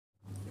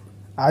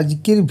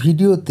আজকের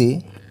ভিডিওতে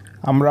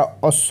আমরা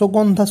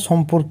অশ্বগন্ধা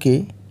সম্পর্কে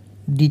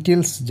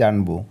ডিটেলস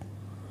জানব।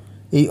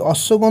 এই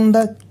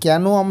অশ্বগন্ধা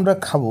কেন আমরা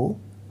খাবো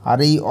আর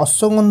এই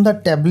অশ্বগন্ধা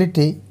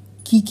ট্যাবলেটে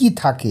কি কি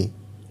থাকে,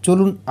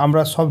 চলুন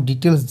আমরা সব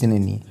ডিটেলস জেনে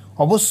নিই।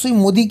 অবশ্যই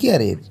মোদি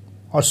কেয়ারের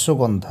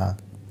অশ্বগন্ধা।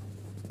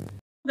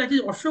 That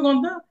is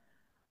ashwagandha.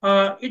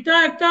 এটা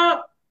একটা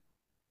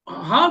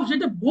হার্বস,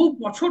 যেটা বহু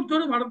বছর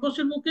ধরে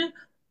ভারতবর্ষের মুখে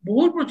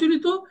বহুল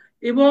প্রচলিত।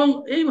 এবং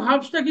এই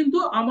হার্বসটা কিন্তু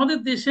আমাদের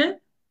দেশে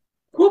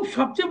খুব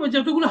সবচেয়ে,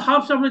 যতগুলো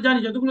হার্বস আমরা জানি,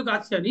 যতগুলো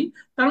গাছ জানি,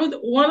 তার মধ্যে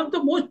one of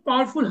the most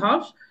powerful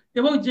herbs.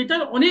 এবং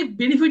যেটার অনেক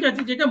বেনিফিট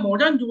আছে, যেটা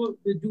মডার্ন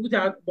যুগে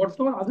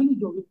বর্তমান আধুনিক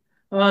যুগে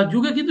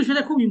যুগে কিন্তু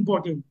সেটা খুব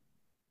ইম্পর্টেন্ট।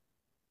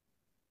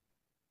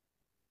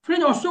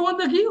 ফ্রেন্ড,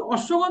 অশ্বগন্ধা কি?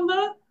 Ashwagandha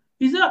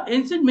is a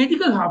ancient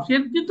medical herbs.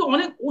 এর কিন্তু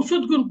অনেক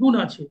ঔষধ গুণ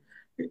আছে।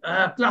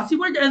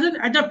 Classified as an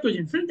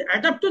adaptogen. Friend,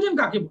 adaptogen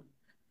কাকে বলে?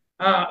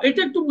 এটা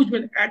একটু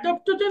বুঝবেন।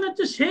 অ্যাডাপ্টোজেন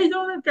হচ্ছে সেই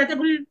ধরনের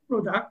ক্যাটাগরির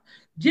প্রোডাক্ট,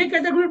 যে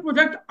ক্যাটাগরির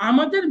প্রোডাক্ট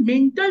আমাদের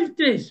মেন্টাল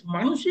স্ট্রেস,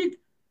 মানসিক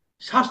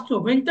স্বাস্থ্য,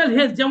 মেন্টাল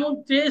হেলথ, যেমন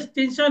স্ট্রেস,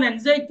 টেনশন,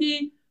 অ্যাংজাইটি,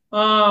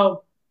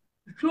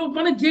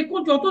 মানে যে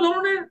যত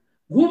ধরনের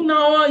ঘুম না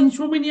হওয়া,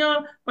 ইনসোমিনিয়া,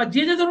 বা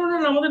যে যে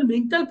ধরনের আমাদের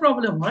মেন্টাল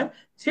প্রবলেম হয়,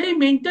 সেই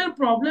মেন্টাল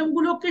প্রবলেম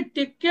গুলোকে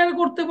টেক কেয়ার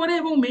করতে পারে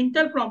এবং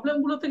মেন্টাল প্রবলেম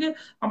গুলো থেকে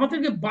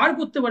আমাদেরকে বার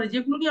করতে পারে,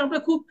 যেগুলো নিয়ে আমরা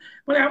খুব,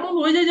 মানে এমন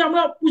হয়ে যায় যে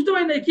আমরা বুঝতে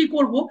পারি না কি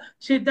করব।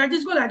 Say that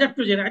is call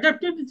adaptogen.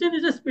 Adaptogen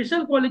is a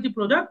special quality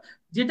product,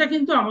 যেটা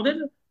কিন্তু আমাদের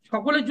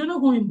সকলের জন্য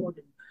খুব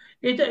ইম্পর্টেন্ট।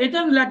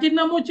 এটার ল্যাটিন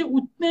নাম হচ্ছে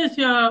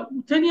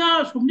উথেনিয়া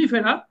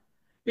সমনিফেরা।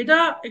 এটা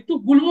একটু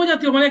গুল্ম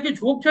জাতীয়, মানে একটু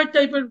ঝোপঝাড়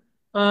টাইপের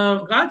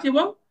গাছ,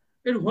 এবং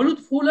এর হলুদ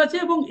ফুল আছে,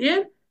 এবং এর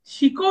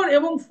শিকড়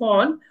এবং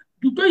ফল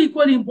দুটোই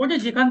ইকুয়ালি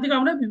ইম্পর্টেন্ট, যেখান থেকে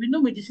আমরা বিভিন্ন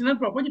মেডিসিনাল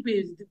প্রপার্টি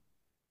পেয়ে যেতে।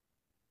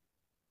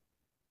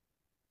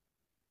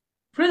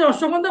 ফ্রেন্ড,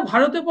 অশ্বগন্ধা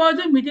ভারতে পাওয়া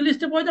যায়, মিডল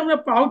ইস্টে পাওয়া যায়। আমরা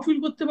প্রাউড ফিল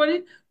করতে পারি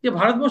যে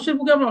ভারতবর্ষের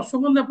বুকে আমরা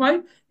অশ্বগন্ধা পাই।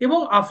 এবং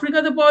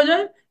আফ্রিকাতে পাওয়া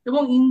যায়,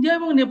 এবং ইন্ডিয়া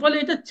এবং নেপালে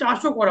এটা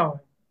চাষও করা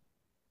হয়।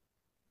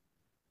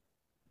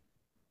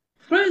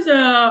 ফ্রেন্ডস,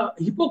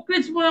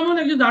 হিপোক্রেটস নামক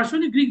একজন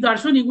দার্শনিক, গ্রিক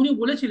দার্শনিক, উনি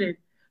বলেছিলেন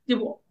যে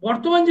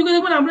বর্তমান যুগে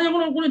দেখবেন আমরা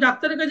যখন কোনো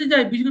ডাক্তারের কাছে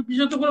যাই,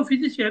 বিশেষত কোনো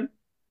ফিজিশিয়ান,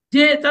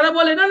 যে তারা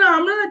বলে না না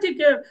আমরা না ঠিক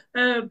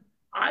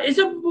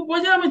এসব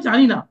বোঝা আমি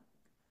জানি না।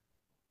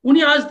 উনি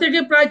আজ থেকে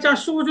প্রায়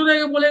 400 বছর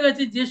আগে বলে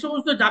গেছে, যে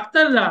সমস্ত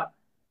ডাক্তাররা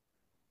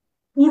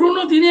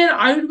পুরোনো দিনের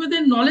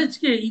আয়ুর্বেদের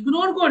নলেজকে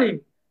ইগনোর করে,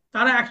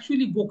 তারা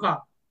অ্যাকচুয়ালি বোকা।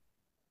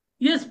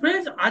 ইয়েস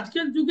ফ্রেন্ডস,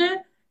 আজকের যুগে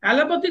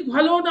অ্যালোপ্যাথিক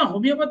ভালো না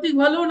হোমিওপ্যাথিক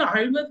ভালো না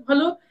আয়ুর্বেদ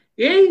ভালো,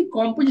 এই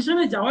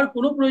কম্পিটিশনে যাওয়ার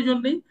কোনো প্রয়োজন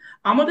নেই।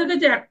 আমাদের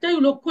কাছে একটাই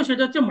লক্ষ্য,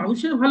 সেটা হচ্ছে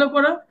মানুষের ভালো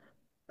করা।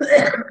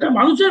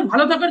 মানুষের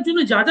ভালো থাকার জন্য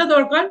যা যা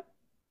দরকার,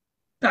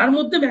 তার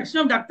মধ্যে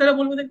ম্যাক্সিমাম ডাক্তাররা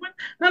বলবে, দেখবেন,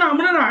 না না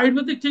আমরা না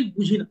আয়ুর্বেদিক ঠিক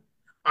বুঝি না।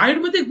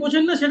 আয়ুর্বেদিক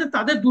বোঝেন না, সেটা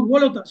তাদের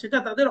দুর্বলতা, সেটা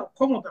তাদের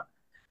অক্ষমতা।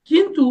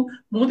 কিন্তু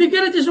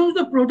মোদিকের যে সমস্ত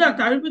প্রোডাক্ট,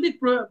 আয়ুর্বেদিক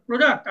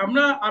প্রোডাক্ট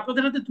আমরা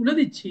আপনাদের হাতে তুলে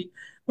দিচ্ছি,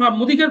 বা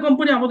মোদিকের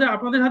কোম্পানি আমাদের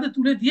আপনাদের হাতে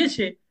তুলে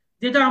দিয়েছে,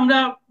 যেটা আমরা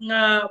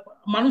আহ,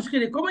 মানুষকে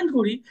রেকমেন্ড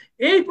করি,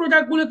 এই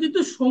প্রোডাক্টগুলো কিন্তু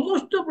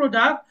সমস্ত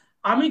প্রোডাক্ট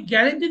আমি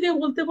গ্যারেন্টি দিয়ে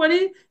বলতে পারি,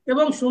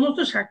 এবং সমস্ত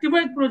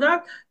সার্টিফাইড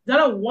প্রোডাক্ট,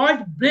 যারা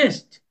ওয়ার্ল্ড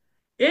বেস্ট।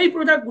 এই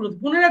প্রোডাক্টগুলো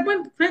মনে রাখবেন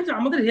ফ্রেন্ডস,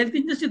 আমাদের হেলথ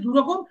ইন্ডাস্ট্রি দু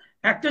রকম।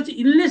 একটা হচ্ছে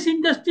ইলনেস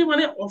ইন্ডাস্ট্রি,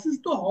 মানে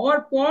অসুস্থ হওয়ার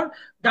পর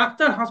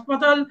ডাক্তার,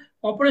 হাসপাতাল,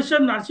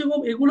 অপারেশন,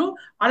 নার্সিংহোম, এগুলো।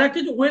 আর একটা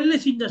হচ্ছে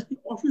ওয়েলনেস ইন্ডাস্ট্রি,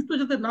 অসুস্থ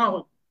যাতে না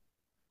হয়।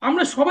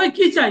 আমরা সবাই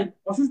কি চাই?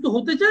 অসুস্থ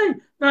হতে চাই,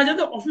 না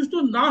যাতে অসুস্থ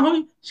না হই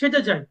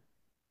সেটা চাই।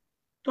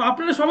 তো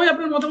আপনারা সবাই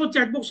আপনার মতামত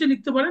চ্যাট বক্সে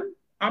লিখতে পারেন।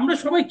 আমরা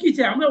সবাই কি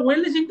চাই? আমরা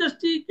ওয়েলনেস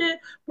ইন্ডাস্ট্রিকে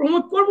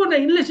প্রমোট করবো না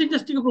ইলনেস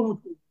ইন্ডাস্ট্রিকে প্রমোট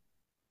করবো?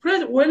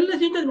 ফ্রেন্ডস,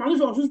 ওয়েলনেস ইন্ডাস্ট্রি, মানুষ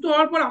অসুস্থ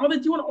হওয়ার পর আমাদের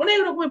জীবন অনেক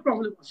রকমের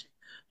প্রবলেম আসে।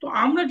 তো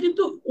আমরা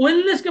কিন্তু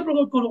ওয়েলনেসকে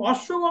প্রমোট করবো।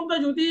 অশ্বগন্ধা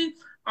যদি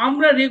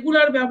আমরা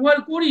রেগুলার ব্যবহার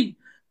করি,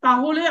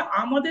 তাহলে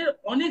আমাদের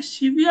অনেক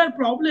সিভিয়ার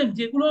প্রবলেম,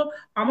 যেগুলো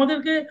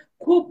আমাদেরকে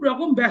খুব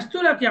রকম ব্যস্ত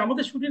রাখে,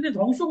 আমাদের শরীরে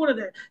ধ্বংস করে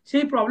দেয়,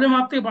 সেই প্রবলেম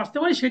হাত থেকে বাঁচতে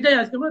পারি। সেটাই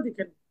আজকে আমরা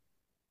দেখে নেব।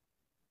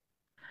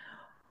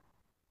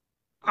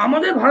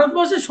 আমাদের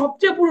ভারতবর্ষের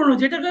সবচেয়ে পুরনো,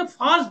 যেটাকে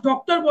ফার্স্ট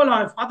ডক্টর বলা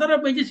হয়, ফাদার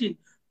অফ মেডিসিন,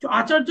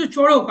 আচার্য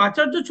চরক।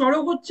 আচার্য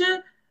চরক হচ্ছে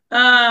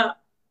আহ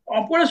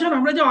অপারেশন,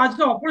 আমরা যে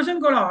আজকে অপারেশন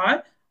করা হয়,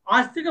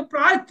 আজ থেকে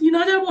প্রায়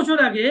 3000 বছর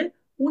আগে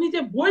উনি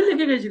যে বই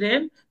লিখে গেছিলেন,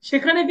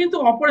 সেখানে কিন্তু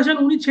অপারেশন,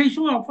 উনি সেই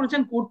সময়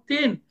অপারেশন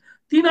করতেন।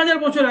 3000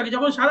 বছর আগে,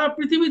 যখন সারা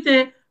পৃথিবীতে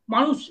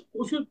মানুষ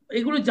ওষুধ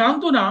এগুলো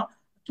জানতো না,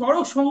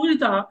 চরক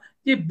সংহিতা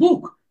যে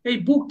বুক, এই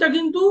বুকটা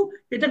কিন্তু,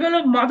 এটাকে হলো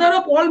মাদার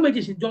অফ অল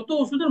মেডিসিন, যত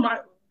ওষুধের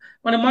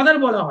মানে মাদার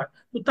বলা হয়।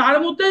 তো তার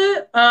মধ্যে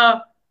আহ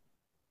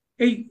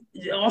এই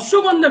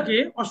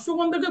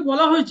অশ্বগন্ধাকে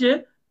বলা হয়েছে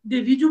যে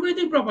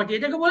রিজুভিনেটিং প্রপার্টি,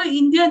 এটাকে বলে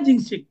ইন্ডিয়ান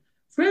জিংসিং।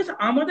 ফ্রেন্ডস,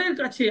 আমাদের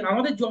কাছে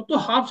আমাদের যত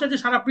হার্বস আছে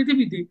সারা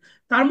পৃথিবীতে,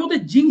 তার মধ্যে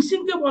জিংসিং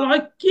কে বলা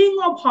হয় king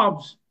of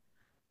herbs.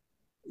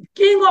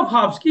 King of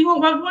herbs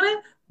মানে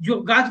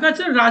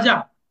গাছের রাজা।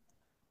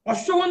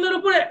 অশ্বগন্ধার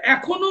উপরে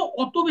এখনো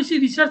অত বেশি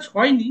রিসার্চ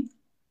হয়নি,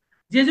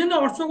 যে জন্য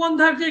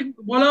অশ্বগন্ধাকে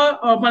বলা,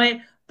 মানে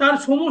তার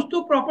সমস্ত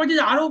প্রপার্টিজ,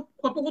 আরো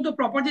কত কত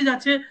প্রপার্টিজ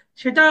আছে,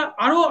 সেটা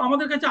আরো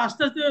আমাদের কাছে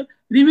আস্তে আস্তে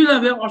রিভিল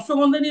হবে।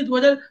 অশ্বগন্ধা নিয়ে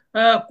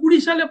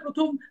 2020 সালে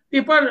প্রথম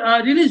পেপার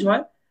রিলিজ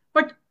হয়।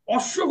 বাট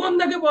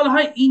অশ্বগন্ধাকে বলা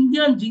হয়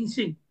ইন্ডিয়ান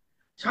জিনসিং।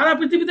 সারা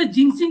পৃথিবীতে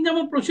জিনসিং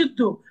যেমন প্রসিদ্ধ,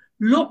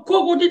 লক্ষ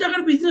কোটি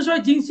টাকার বিজনেস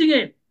হয় জিনসিং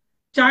এর।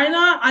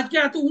 চায়না আজকে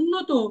এত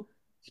উন্নত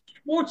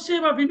স্পোর্টসে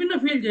বা বিভিন্ন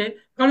ফিল্ডে,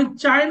 কারণ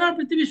চায়না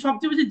পৃথিবীর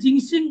সবচেয়ে বেশি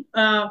জিনসিং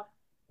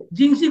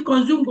জিনসিং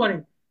কনজিউম করে।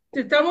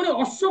 তেমনি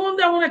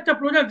অশ্বগন্ধা এমন একটা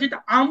প্রোডাক্ট যেটা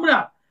আমরা,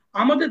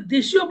 আমাদের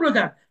দেশীয়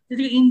প্রোডাক্ট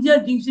যেটাকে ইন্ডিয়ান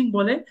জিনসিং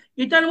বলে,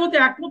 এটার মধ্যে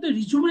একমাত্র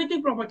রিজুমিনেটিং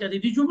প্রপার্টি আছে।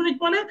 রিজুমিনেট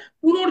মানে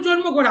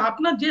পুনর্জন্ম করা।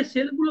 আপনার যে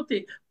সেলগুলোতে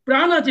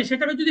প্রাণ আছে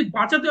সেটাকে যদি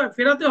বাঁচাতে হয়,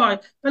 ফেরাতে হয়,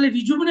 তাহলে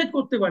রিজুমিনেট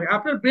করতে পারে।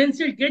 আপনার ব্রেন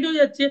সেল ডেড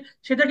হয়ে যাচ্ছে,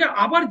 সেটাকে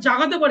আবার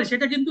জাগাতে পারে,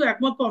 সেটা কিন্তু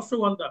একমাত্র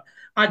অশ্বগন্ধা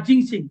আর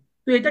জিনসিং।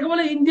 তো এটাকে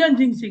বলে ইন্ডিয়ান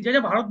জিনসিং, যেটা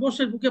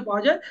ভারতবর্ষের বুকে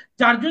পাওয়া যায়,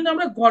 যার জন্য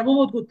আমরা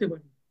গর্ববোধ করতে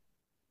পারি।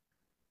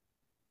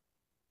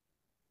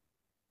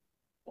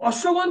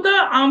 অশ্বগন্ধা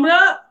আমরা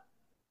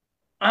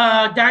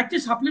ডায়েটরি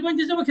সাপ্লিমেন্ট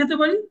হিসেবে খেতে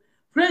পারি।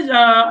 ফ্রেন্ডস,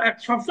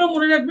 সবসময়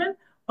মনে রাখবেন,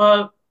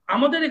 আহ,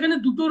 আমাদের এখানে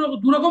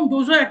দু রকম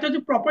ডোজ হয়। একটা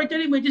হচ্ছে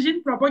প্রপাইটারি মেডিসিন।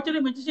 প্রপাইটারি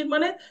মেডিসিন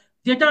মানে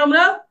যেটা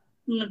আমরা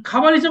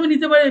খাবার হিসাবে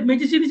নিতে পারি,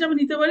 মেডিসিন হিসাবে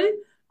নিতে পারি।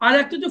 আর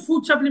একটা হচ্ছে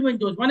ফুড সাপ্লিমেন্ট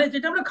ডোজ, মানে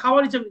যেটা আমরা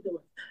খাবার হিসাবে নিতে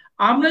পারি।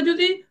 আমরা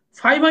যদি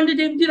 500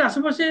 mg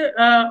আশেপাশে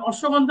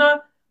অশ্বগন্ধা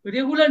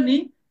রেগুলার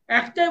নিই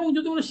একটা, এবং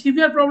যদি কোনো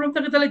সিভিয়ার প্রবলেম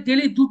থাকে তাহলে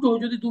ডেলি দুটো,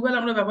 যদি দুবেলা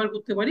আমরা ব্যবহার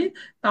করতে পারি,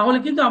 তাহলে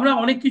কিন্তু আমরা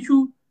অনেক কিছু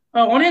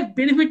অনেক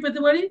বেনিফিট পেতে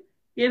পারি।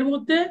 এর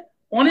মধ্যে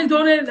অনেক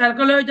ধরনের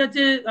অ্যালকালয়েড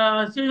আছে,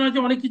 সেগুলো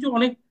হচ্ছে অনেক কিছু,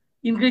 অনেক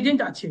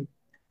ইনগ্রেডিয়েন্ট আছে।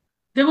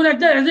 দেখুন,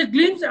 একটা অ্যাজ এ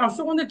গ্লিমস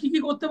অশ্বগন্ধা কি কি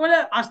করতে পারে: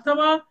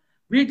 আস্থামা,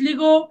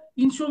 ভিটলিগো,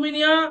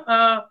 ইনসোমিনিয়া,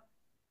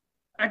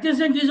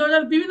 অ্যাটেনশন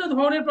ডিসঅর্ডার, বিভিন্ন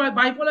ধরনের, প্রায়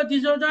বাইপোলার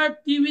ডিসঅর্ডার,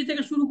 টিভি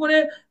থেকে শুরু করে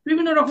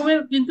বিভিন্ন রকমের,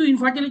 কিন্তু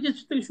ইনফার্টিলিটি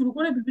থেকে শুরু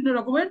করে বিভিন্ন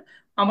রকমের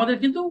আমাদের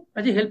কিন্তু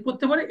কাজে হেল্প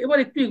করতে পারে। এবার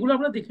একটু এগুলো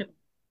আমরা দেখে নেব।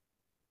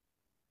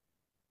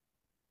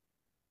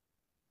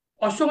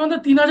 অশ্বগন্ধা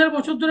 3000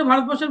 বছর ধরে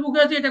ভারতবর্ষের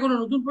বুকে আছে, এটা কোনো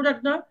নতুন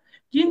প্রোডাক্ট না।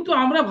 কিন্তু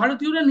আমরা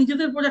ভারতীয়রা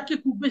নিজেদের প্রোডাক্টকে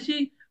খুব বেশি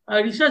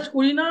রিসার্চ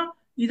করি না।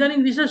 ইদানিং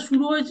রিসার্চ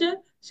শুরু হয়েছে,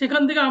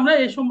 সেখান থেকে আমরা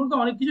এ সম্পর্কে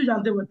অনেক কিছু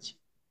জানতে পারছি।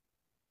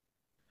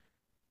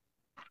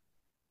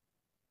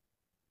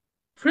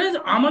 ফ্রেন্ডস,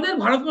 আমাদের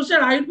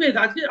ভারতবর্ষের আয়ুর্বেদ,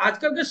 আজকে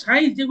আজকালকার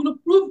সায়েন্স যেগুলো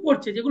প্রুভ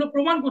করছে, যেগুলো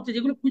প্রমাণ করছে,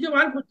 যেগুলো খুঁজে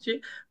বার করছে,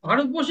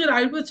 ভারতবর্ষের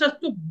আয়ুর্বেদ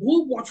শাস্ত্র বহু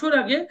বছর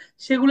আগে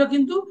সেগুলো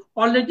কিন্তু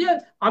অলরেডি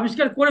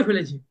আবিষ্কার করে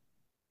ফেলেছে।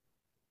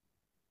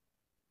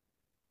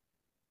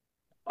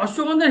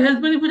 অশ্বগন্ধার হেলথ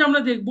বেনিফিট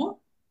আমরা দেখব।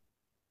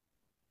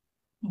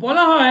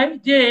 বলা হয়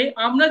যে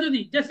আমরা যদি,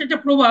 জাস্ট একটা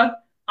প্রবাদ,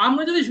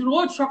 আমরা যদি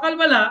রোজ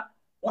সকালবেলা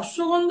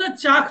অশ্বগন্ধার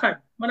চা খাই,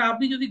 মানে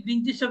আপনি যদি গ্রিন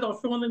টির সাথে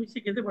অশ্বগন্ধা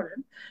মিশিয়ে খেতে পারেন,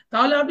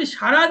 তাহলে আপনি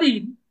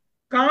সারাদিন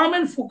কাম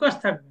এন্ড ফোকাস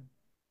থাকবেন।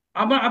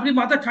 আবার আপনি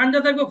মাথা ঠান্ডা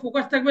থাকবে,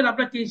 ফোকাস থাকবেন,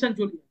 আপনার টেনশন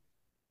চলে যাবে।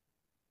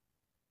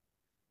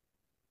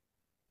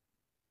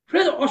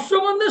 ফ্রেন্ড,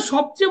 অশ্বগন্ধার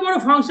সবচেয়ে বড়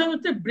ফাংশন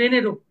হচ্ছে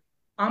ব্রেনের ওপর,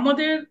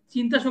 আমাদের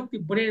চিন্তা শক্তি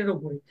ব্রেনের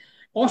ওপরে।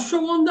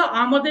 অশ্বগন্ধা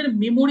আমাদের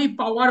মেমোরি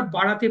পাওয়ার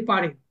বাড়াতে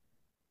পারে।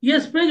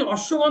 ইয়েস ফ্রেন্ড,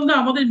 অশ্বগন্ধা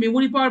আমাদের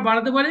মেমোরি পাওয়ার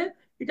বাড়াতে পারে।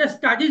 এটা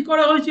স্টাডি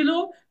করা হয়েছিল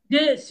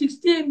যে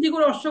 60 mg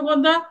করে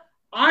অশ্বগন্ধা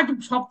 8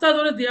 সপ্তাহ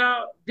ধরে দেওয়া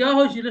দেওয়া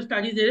হয়েছিল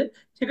স্টাডিজে।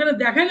 সেখানে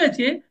দেখা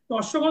গেছে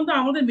অশ্বগন্ধা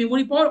আমাদের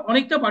মেমোরি পাওয়ার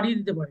অনেকটা বাড়িয়ে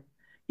দিতে পারে।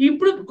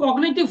 ইমপ্রুভ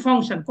কগনিটিভ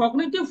ফাংশন,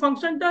 কগনিটিভ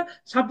ফাংশনটা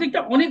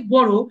সাবজেক্টটা অনেক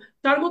বড়।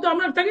 তার মধ্যে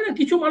আমরা থাকি না,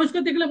 কিছু মানুষকে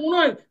দেখলে মনে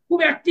হয় খুব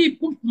অ্যাক্টিভ,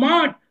 খুব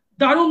স্মার্ট,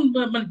 দারুণ,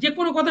 মানে যে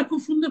কোনো কথা খুব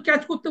সুন্দর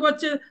ক্যাচ করতে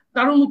পারছে,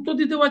 দারুণ উত্তর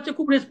দিতে পারছে,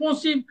 খুব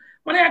রেসপন্সিভ,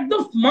 মানে একদম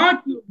স্মার্ট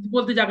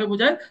বলতে যাকে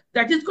বোঝায়।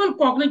 That is call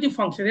cognitive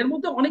function. এর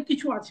মধ্যে অনেক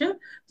কিছু আছে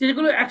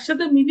যেগুলো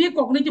একসাথে মিলিয়ে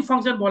কগনিটিভ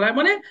ফাংশন বলা হয়।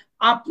 মানে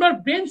আপনার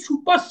ব্রেন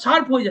সুপার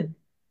শার্প হয়ে যাবে,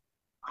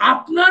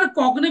 আপনার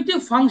কগনিটিভ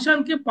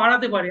ফাংশনকে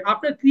বাড়াতে পারে,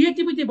 আপনার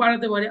ক্রিয়েটিভিটি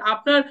বাড়াতে পারে,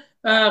 আপনার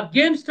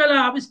গেমস খেলা,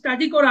 আপনি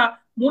স্টাডি করা,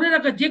 মনে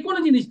রাখা যে কোনো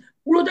জিনিস,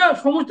 পুরোটা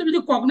সমস্ত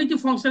কিছু কগনিটিভ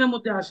ফাংশনের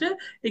মধ্যে আসে।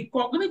 এই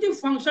কগনিটিভ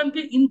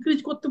ফাংশনকে ইনক্রিজ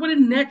করতে পারে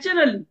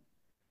ন্যাচারালি,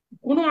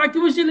 কোনো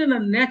আর্টিফিশিয়ালি না,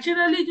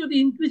 ন্যাচারালি যদি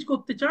ইনক্রিজ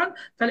করতে চান,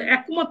 তাহলে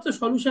একমাত্র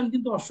সলিউশন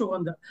কিন্তু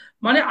অশ্বগন্ধা।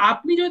 মানে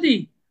আপনি যদি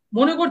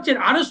মনে করছেন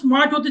আরো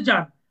স্মার্ট হতে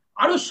চান,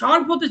 আরো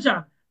শার্প হতে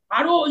চান,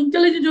 আরো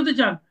ইন্টেলিজেন্ট হতে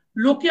চান,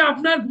 লোকে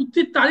আপনার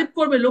বুদ্ধির তারিফ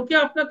করবে, লোকে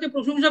আপনাকে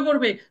প্রশংসা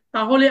করবে,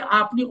 তাহলে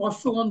আপনি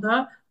অশ্বগন্ধা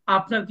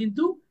আপনার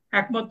কিন্তু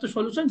একমাত্র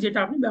সলিউশন, যেটা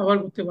আপনি ব্যবহার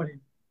করতে পারেন।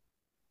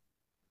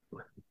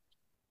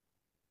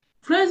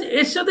 ফ্রেন্ডস,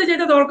 এর সাথে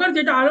যেটা দরকার,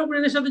 যেটা আরো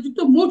ব্রেনের সাথে যুক্ত,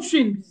 মুড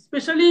সুইং।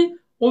 স্পেশালি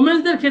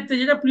ওমেন্সদের ক্ষেত্রে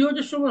যেটা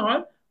পিরিয়ডের সময়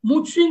হয়,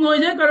 মুড সুইং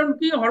হয়ে যায়। কারণ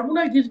কি,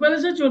 হরমোনাল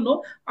ডিসব্যালেন্সের জন্য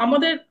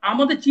আমাদের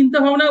আমাদের চিন্তা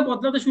ভাবনা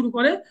বদলাতে শুরু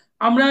করে।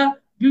 আমরা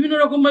বিভিন্ন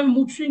রকম ভাবে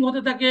মুড সুইং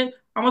হতে থাকে,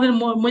 আমাদের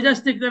মেজাজ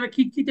থেকে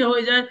খিটখিটে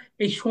হয়ে যায়।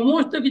 এই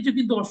সমস্ত কিছু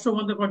কিন্তু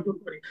অশ্বগন্ধা কন্ট্রোল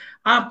করে।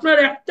 আপনার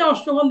একটা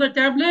অশ্বগন্ধা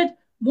ট্যাবলেট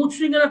মুড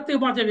সুইং এর হাত থেকে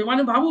বাঁচাবে।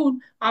 মানে ভাবুন,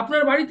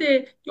 আপনার বাড়িতে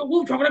কেউ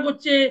খুব ঝগড়া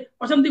করছে,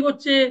 অশান্তি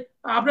করছে,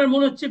 আপনার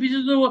মনে হচ্ছে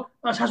বিশেষত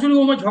শাশুড়ি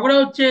বৌমা ঝগড়া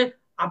হচ্ছে,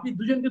 আপনি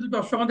দুজনকে দুটো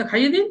অশ্বগন্ধা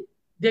খাইয়ে দিন,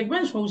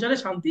 দেখবেন সংসারে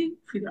শান্তি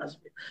ফিরে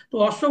আসবে। তো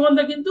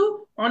অশ্বগন্ধা কিন্তু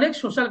অনেক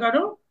সোশ্যাল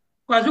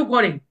কাজও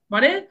করে।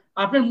 মানে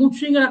আপনার মুড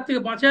সুইং এর হাত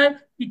থেকে বাঁচায়,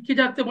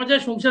 খিটখিটে হাত থেকে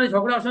বাঁচায়, সংসারে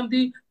ঝগড়া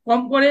অশান্তি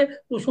কম করে।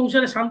 তো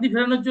সংসারে শান্তি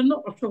ফেরানোর জন্য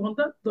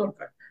অশ্বগন্ধা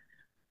দরকার।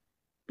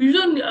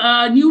 বিভিন্ন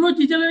নিউরো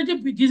ডিজেনারেটিভ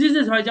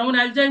ডিজিজেস হয়, যেমন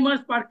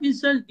অ্যালজাইমার্স,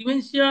 পার্কিনসন,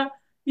 ডিমেনশিয়া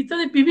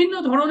ইত্যাদি বিভিন্ন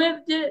ধরনের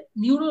যে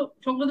নিউরো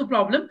সংক্রান্ত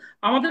প্রবলেম,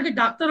 আমাদেরকে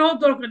ডাক্তার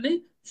হওয়ার দরকার নেই,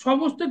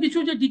 সমস্ত কিছু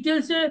যে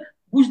ডিটেলসে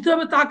বুঝতে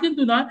হবে তা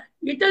কিন্তু না।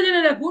 এটা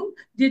জেনে রাখুন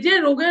যে যে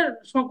রোগের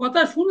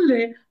কথা শুনলে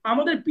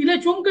আমাদের পিলে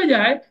চমকে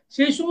যায়,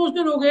 সেই সমস্ত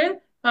রোগের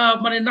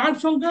মানে নার্ভ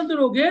সংক্রান্ত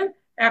রোগের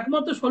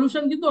একমাত্র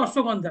সলিউশন কিন্তু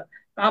অশ্বগন্ধা।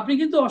 আপনি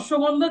কিন্তু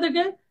অশ্বগন্ধা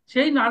থেকে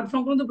সেই নার্ভ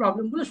সংক্রান্ত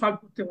প্রবলেমগুলো সলভ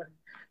করতে পারেন।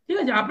 ঠিক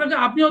আছে,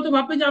 আপনি হয়তো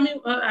ভাববেন যে আমি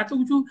এত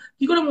কিছু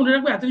কি করে মনে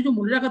রাখবো, এত কিছু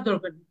মনে রাখার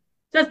দরকার নেই।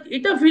 জাস্ট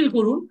এটা ফিল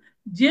করুন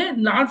যে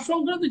নার্ভ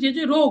সংক্রান্ত যে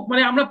যে রোগ,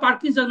 মানে আমরা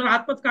পার্কিনসন মানে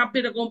হাত পা কাঁপবে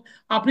এরকম,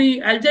 আপনি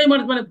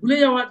অ্যালজাইমার মানে ভুলে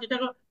যাওয়া, যেটা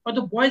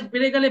হয়তো বয়স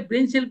বেড়ে গেলে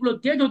ব্রেন সেলগুলো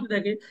ডেড হতে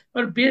থাকে।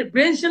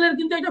 ব্রেন সেলের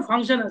কিন্তু একটা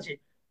ফাংশন আছে,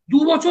 2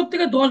 বছর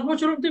থেকে 10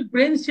 বছর অব্দি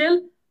ব্রেন সেল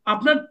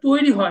আপনার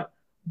তৈরি হয়।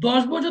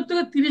 10 বছর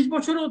থেকে 30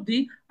 বছর অব্দি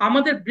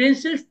আমাদের ব্রেন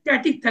সেল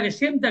স্ট্যাটিক থাকে,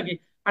 সেম থাকে।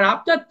 আর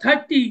আফটার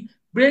 30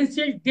 ব্রেন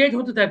সেল ডেড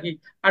হতে থাকে।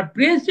 আর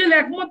ব্রেন সেল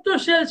একমাত্র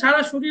সেল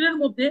সারা শরীরের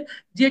মধ্যে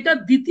যেটা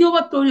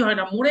দ্বিতীয়বার তৈরি হয়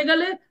না, মরে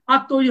গেলে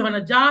আর তৈরি হয়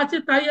না, যা আছে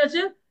তাই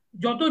আছে।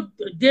 যত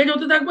ডেড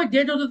হতে থাকবে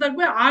ডেড হতে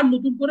থাকবে, আর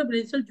নতুন করে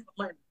ব্রেন সেল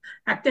জন্মায় না,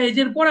 একটা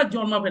এজের পর আর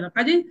জন্মাবে না।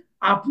 কাজেই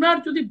আপনার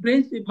যদি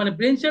ব্রেন মানে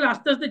ব্রেন সেল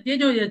আস্তে আস্তে ডেড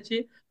হয়ে যাচ্ছে,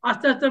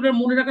 আস্তে আস্তে আপনার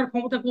মনে রাখার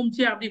ক্ষমতা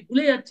কমছে, আপনি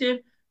ভুলে যাচ্ছেন,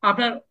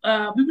 আপনার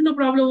বিভিন্ন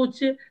প্রবলেম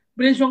হচ্ছে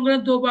ব্রেন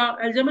সংক্রান্ত বা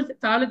অ্যালজাইমার,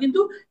 তাহলে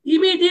কিন্তু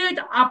ইমিডিয়েট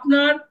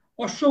আপনার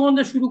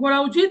অশ্বগন্ধা শুরু করা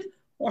উচিত।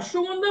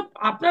 অশ্বগন্ধা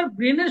আপনার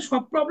ব্রেনের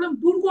সব প্রবলেম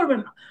দূর করবে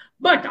না,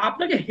 বাট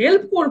আপনাকে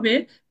হেল্প করবে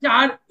যে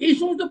আর এই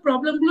সমস্ত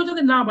প্রবলেমগুলো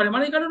যাতে না বাড়ে।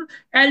 মানে কারণ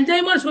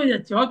অ্যালজাইমার্স হয়ে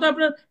যাচ্ছে, হয়তো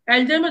আপনার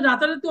অ্যালজাইমার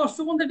রাতারাতি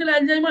অশ্বগন্ধা খেলে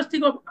অ্যালজাইমার্স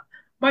ঠিক হবে না,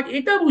 বাট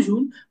এটা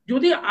বুঝুন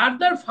যদি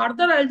আদার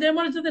ফার্দার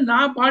অ্যালজাইমার যাতে না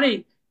বাড়ে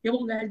এবং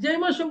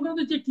অ্যালজাইমার সংক্রান্ত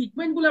যে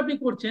ট্রিটমেন্টগুলো আপনি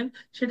করছেন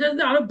সেটা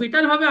যাতে আরো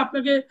বেটার ভাবে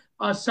আপনাকে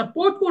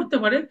সাপোর্ট করতে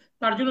পারে,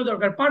 তার জন্য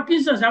দরকার।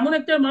 পার্কিনসন্স এমন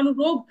একটা মানুষ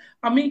রোগ,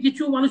 আমি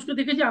কিছু মানুষকে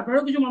দেখেছি,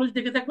 আপনারাও কিছু মানুষ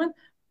দেখে থাকবেন,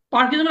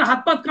 পার্কিনসন্স মানে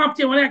হাত পা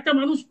কাঁপছে, মানে একটা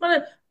মানুষ মানে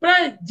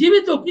প্রায়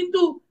জীবিত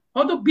কিন্তু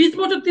হয়তো 20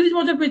 বছর 30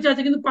 বছর বেঁচে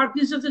আছে, কিন্তু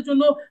পার্কিনসন্সের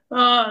জন্য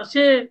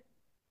সে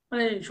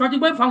মানে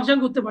সঠিকভাবে ফাংশন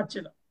করতে পারছে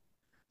না।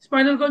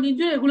 স্পাইনাল কর্ড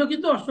ইনজুরি, এগুলো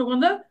কিন্তু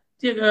অশ্বগন্ধা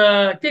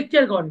টেক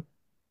কেয়ার করে।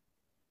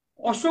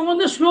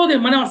 অশ্বগন্ধা স্লো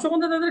দেয়, মানে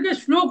অশ্বগন্ধা তাদেরকে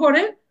স্লো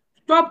করে,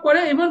 স্টপ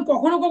করে, এবং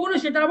কখনো কখনো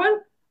সেটা আবার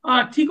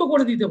ঠিকও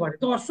করে দিতে পারে।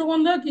 তো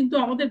অশ্বগন্ধা কিন্তু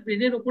আমাদের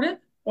ব্রেনের উপরে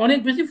অনেক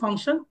বেশি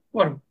ফাংশন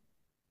করে।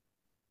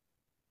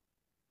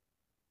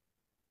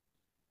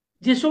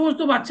 যে সমস্ত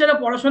বাচ্চারা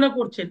পড়াশোনা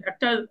করছেন,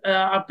 একটা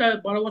আপনার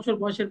 12 বছর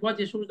বয়সের পর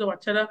যে সমস্ত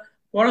বাচ্চারা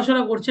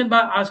পড়াশোনা করছেন, বা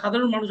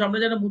সাধারণ মানুষ আমরা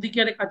যারা মুদি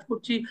কেয়ারে কাজ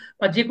করছি,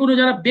 বা যে কোনো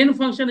যারা ব্রেন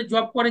ফাংশনে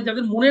জব করেন,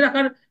 যাদের মনে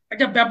রাখার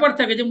একটা ব্যাপার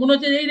থাকে, যে মনে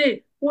হচ্ছে এই রে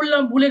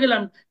পড়লাম ভুলে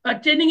গেলাম,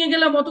 ট্রেনিং এ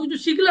গেলাম অত কিছু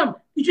শিখলাম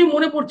কিছুই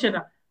মনে পড়ছে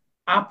না,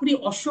 আপনি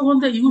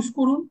অশ্বগন্ধা ইউজ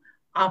করুন।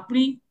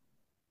 আপনি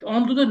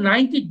অন্তত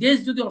 90 ডেজ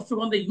যদি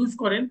অশ্বগন্ধা ইউজ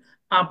করেন,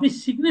 আপনি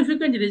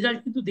সিগনিফিকেন্ট রেজাল্ট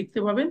কিন্তু দেখতে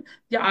পাবেন,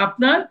 যে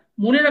আপনার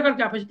মনে রাখার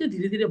ক্যাপাসিটি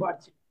ধীরে ধীরে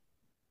বাড়ছে।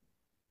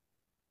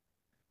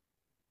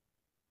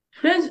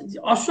 ফ্রেন্ডস,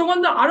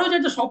 অশ্বগন্ধা আরো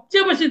যেটা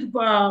সবচেয়ে বেশি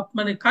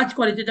মানে কাজ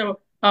করে, যেটা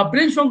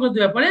ব্রেন সংক্রান্ত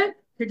ব্যাপারে,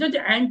 সেটা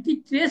হচ্ছে anti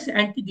stress,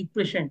 anti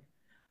depression.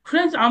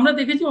 Friends, আমরা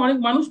দেখেছি অনেক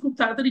মানুষ খুব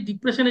তাড়াতাড়ি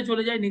ডিপ্রেশনে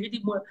চলে যায়,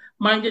 নেগেটিভ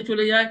মাইন্ডে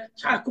চলে যায়,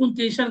 সারাক্ষণ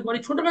টেনশন করে,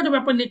 ছোটখাটো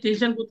ব্যাপার নিয়ে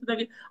টেনশন করতে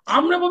থাকে।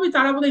 আমরা ভাবি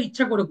তারা বোধহয়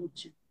ইচ্ছা করে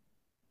করছে।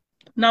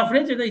 না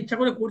ফ্রেন্ডস, এটা ইচ্ছা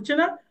করে করছে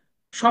না।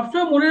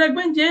 সবসময় মনে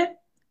রাখবেন যে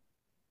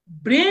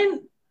ব্রেন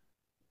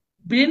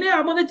ব্রেনে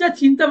আমাদের যা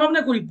চিন্তা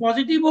ভাবনা করি,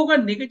 পজিটিভ হোক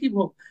আর নেগেটিভ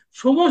হোক,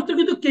 সমস্ত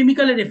কিন্তু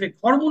কেমিক্যালের এফেক্ট,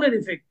 হরমোনের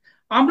এফেক্ট।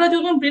 আমরা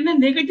যখন ব্রেনে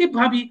নেগেটিভ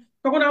ভাবি,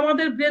 তখন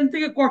আমাদের ব্রেন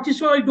থেকে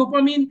কর্টিসল,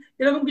 ডোপামিন,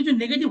 এরকম কিছু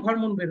নেগেটিভ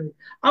হরমোন বেরোয়।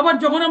 আবার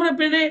যখন আমরা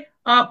ব্রেনে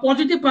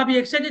পজিটিভ ভাবি,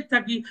 এক্সাইটেড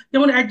থাকি,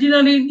 যেমন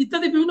অ্যাড্রিনালিন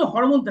ইত্যাদি বিভিন্ন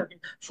হরমোন থাকে।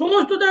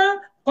 সমস্তটা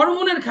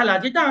হরমোনের খেলা,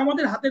 যেটা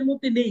আমাদের হাতের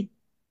মধ্যে নেই।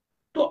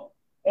 তো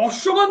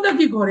অশ্বগন্ধা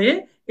কি করে,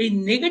 এই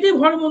নেগেটিভ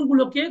হরমোন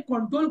গুলোকে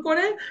কন্ট্রোল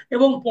করে,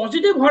 এবং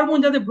পজিটিভ হরমোন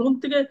যাতে ব্রেন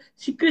থেকে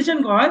সিক্রেশন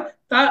হয়,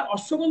 তা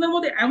অশ্বগন্ধার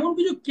মধ্যে এমন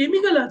কিছু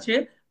কেমিক্যাল আছে,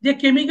 যে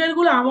কেমিক্যাল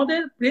গুলো আমাদের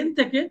ব্রেন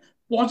থেকে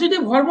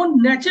পজিটিভ হরমোন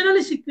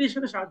ন্যাচারালি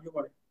সিক্রেশনে সাহায্য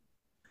করে।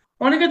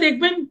 অনেকে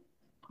দেখবেন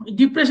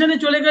ডিপ্রেশনে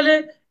চলে গেলে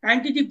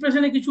অ্যান্টি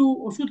ডিপ্রেশনে কিছু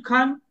ওষুধ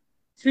খান,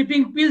 স্লিপিং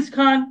পিলস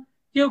খান।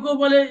 কেউ কেউ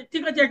বলে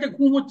ঠিক আছে একটা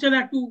ঘুম হচ্ছে না,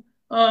 একটু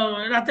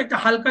রাতে একটা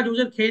হালকা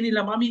ডোজের খেয়ে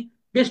নিলাম। আমি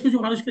বেশ কিছু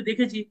মানুষকে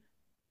দেখেছি।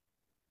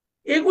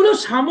 এগুলো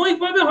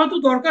সাময়িকভাবে হয়তো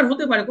দরকার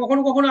হতে পারে,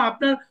 কখনো কখনো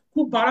আপনার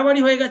খুব বাড়াবাড়ি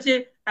হয়ে গেছে,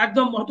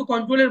 একদম হয়তো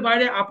কন্ট্রোলের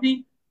বাইরে, আপনি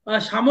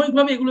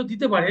সাময়িকভাবে এগুলো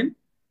দিতে পারেন।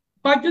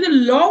 বাট যদি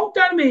লং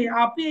টার্মে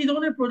আপনি এই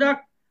ধরনের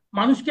প্রোডাক্ট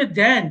মানুষকে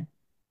দেন,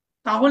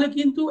 তাহলে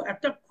কিন্তু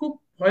একটা খুব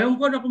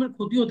ভয়ঙ্কর রকমের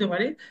ক্ষতি হতে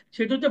পারে।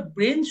 সেটা হচ্ছে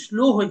ব্রেন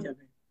স্লো হয়ে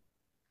যাবে।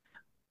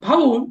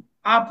 ভাবুন,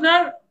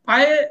 আপনার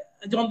পায়ে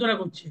যন্ত্রণা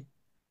করছে,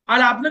 আর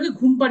আপনাকে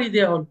ঘুম পাড়িয়ে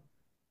দেওয়া হলো।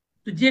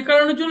 তো যে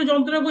কারণের জন্য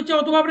যন্ত্রণা করছে,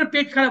 অথবা আপনার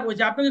পেট খারাপ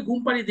হয়েছে, আপনাকে ঘুম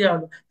পাড়িয়ে দেওয়া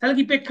হলো, তাহলে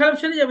কি পেট খারাপ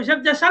সেরে যাবে?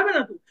 সেটা সারবে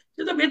না তো,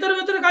 সে তো ভেতরে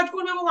ভেতরে কাজ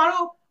করবে, এবং আরো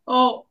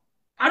আহ,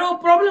 আরো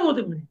প্রবলেম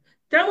হতে পারে।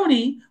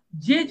 তেমনি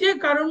যে যে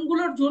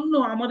কারণগুলোর জন্য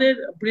আমাদের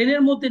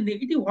ব্রেনের মধ্যে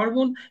নেগেটিভ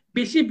হরমোন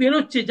বেশি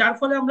বেরোচ্ছে, যার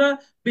ফলে আমরা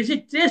বেশি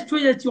স্ট্রেসড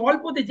হয়ে যাচ্ছি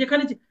অল্পতে,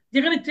 যেখানে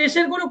যেখানে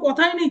স্ট্রেসের কোনো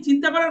কথাই নেই,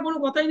 চিন্তা করার কোনো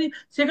কথাই নেই,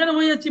 সেখানে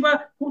হয়ে যাচ্ছি, বা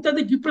খুব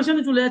তাদের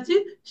ডিপ্রেশনে চলে যাচ্ছি,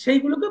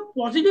 সেইগুলোকে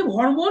পজিটিভ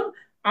হরমোন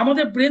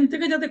আমাদের ব্রেন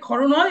থেকে যাতে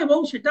ক্ষরণ হয়, এবং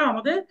সেটা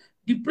আমাদের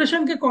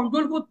ডিপ্রেশনকে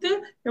কন্ট্রোল করতে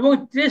এবং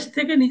স্ট্রেস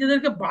থেকে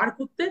নিজেদেরকে বার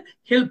করতে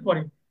হেল্প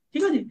করে।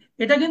 ঠিক আছে?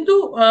 এটা কিন্তু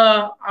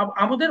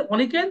আমাদের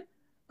অনেকের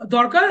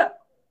দরকার,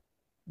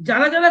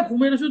 যারা যারা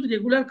ঘুমের ওষুধ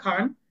রেগুলার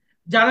খান,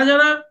 যারা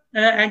যারা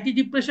অ্যান্টি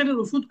ডিপ্রেশনের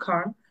ওষুধ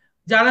খান,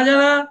 যারা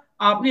যারা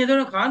আপনি এ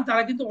ধরনের খান,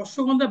 তারা কিন্তু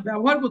অশ্বগন্ধা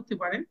ব্যবহার করতে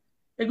পারেন।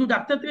 একটু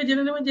ডাক্তার থেকে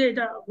জেনে নেবেন যে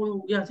এটা কোনো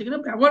ইয়ে আছে কিনা,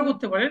 ব্যবহার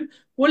করতে পারেন।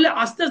 করলে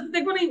আস্তে আস্তে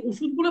দেখবেন এই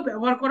ওষুধগুলো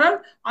ব্যবহার করার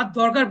আর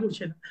দরকার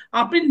পড়ছে না।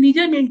 আপনি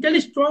নিজে মেন্টালি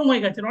স্ট্রং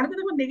হয়ে গেছেন। অনেকে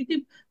দেখবেন নেগেটিভ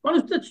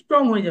মানুষ তো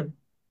স্ট্রং হয়ে যাবে,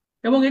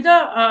 এবং এটা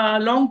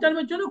লং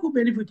টার্মের জন্য খুব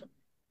বেনিফিট হবে।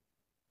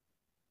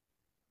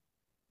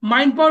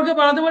 মাইন্ড পাওয়ারকে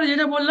বাড়াতে পারে,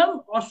 যেটা বললাম।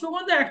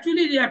 অশ্বগন্ধা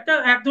অ্যাকচুয়ালি একটা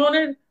এক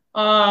ধরনের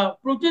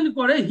প্রোটিন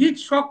করে, হিট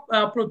শক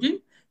প্রোটিন।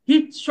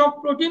 হিট শক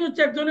প্রোটিন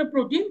হচ্ছে এক ধরনের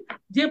প্রোটিন,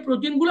 যে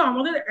প্রোটিনগুলো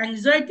আমাদের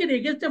অ্যাংজাইটির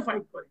এগেনস্টে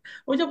ফাইট করে।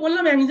 ওই যে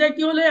বললাম,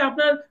 অ্যাংজাইটি হলে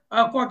আপনার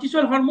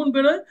কর্টিসল হরমোন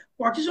বেরোয়।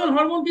 কর্টিসল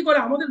হরমোন কি করে,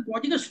 আমাদের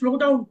বডিকে স্লো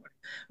ডাউন করে।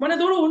 মানে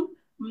ধরুন,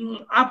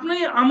 আপনি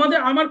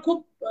আমার খুব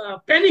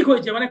প্যানিক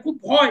হয়েছে, মানে খুব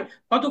ভয়,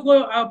 হয়তো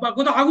বা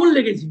কোথাও আগুন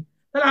লেগেছে,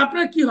 তাহলে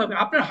আপনার কি হবে,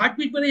 আপনার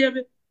হার্টবিট বেড়ে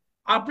যাবে,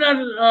 আপনার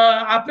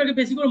আপনাকে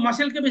বেশি করে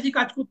মাসেলকে বেশি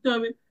কাজ করতে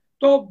হবে।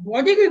 তো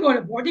বডি কি করে,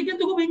 বডি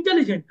কিন্তু খুব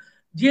ইন্টেলিজেন্ট।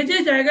 যে যে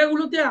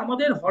জায়গাগুলোতে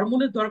আমাদের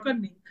হরমোনের দরকার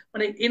নেই,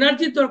 মানে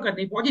এনার্জির দরকার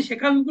নেই, বডি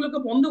সেখানগুলোকে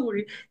বন্ধ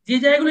করে যে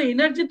জায়গাগুলো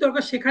এনার্জির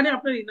দরকার সেখানে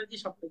আপনার এনার্জি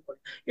সাপ্লাই করে।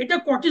 এটা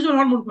কর্টিসল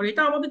হরমোন করে।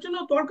 এটা আমাদের জন্য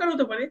দরকার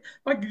হতে পারে,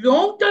 বাট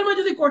লং টার্মে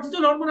যদি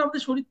কর্টিসল হরমোন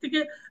আমাদের শরীর থেকে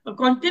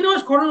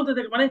কন্টিনিউয়াস খরণ হতে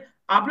থাকে, মানে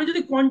আপনি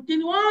যদি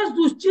কন্টিনিউয়াস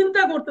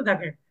দুশ্চিন্তা করতে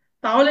থাকেন,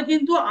 তাহলে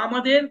কিন্তু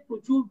আমাদের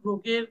প্রচুর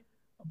রোগের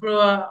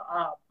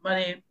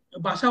মানে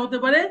বাসা হতে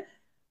পারে।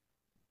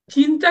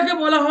 চিন্তাকে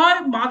বলা হয়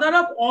mother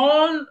of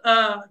all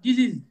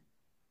disease.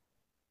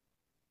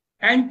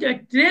 And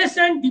stress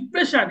and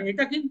depression,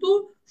 এটা কিন্তু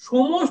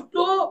সমস্ত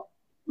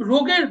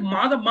রোগের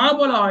মা মা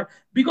বলা হয়।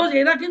 বিকজ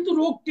এরা কিন্তু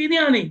রোগ টেনে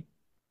আনে,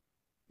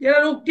 এরা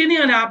রোগ টেনে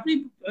আনে। আপনি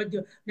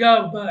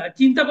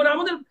চিন্তা করে,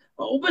 আমাদের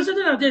অভ্যাস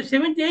আছে না যে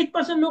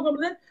 78% লোক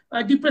আমাদের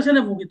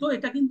ডিপ্রেশনে ভুগে, তো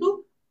এটা কিন্তু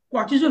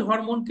কর্টিসল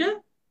হরমোনকে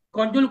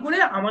কন্ট্রোল করে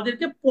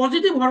আমাদেরকে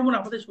পজিটিভ হরমোন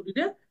আমাদের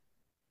শরীরে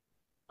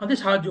আমাদের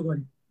সাহায্য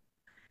করে।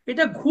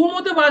 এটা ঘুম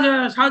হতে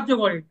সাহায্য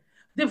করে।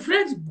 যে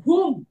ফ্রেন্ডস,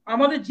 ঘুম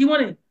আমাদের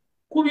জীবনে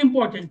খুব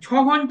ইম্পর্টেন্ট। 6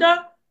 ঘন্টা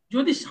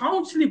যদি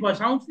সাউন্ড স্লিপ হয়,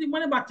 সাউন্ড স্লিপ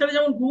মানে বাচ্চারা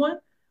যেমন ঘুমায়,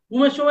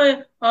 ঘুমের সময়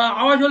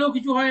আওয়াজ হলেও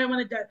কিছু হয়,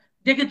 মানে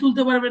ডেকে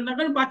তুলতে পারবেন না,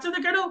 কারণ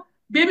বাচ্চাদের কেন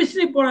বেবি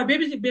স্লিপ পড়ায়,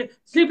 baby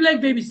slip like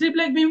baby. Slip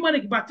like baby মানে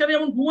কি, বাচ্চারা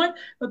যেমন ঘুমায়,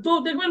 তো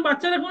দেখবেন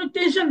বাচ্চারা কোনো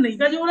টেনশন নেই,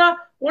 কাজে ওরা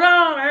ওরা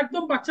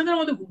একদম বাচ্চাদের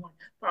মধ্যে ঘুমায়।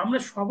 তো আমরা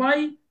সবাই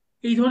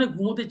এই ধরনের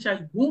ঘুমোতে চাই।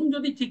 ঘুম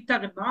যদি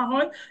ঠিকঠাক না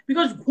হয়,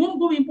 বিকজ ঘুম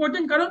খুব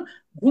ইম্পর্টেন্ট, কারণ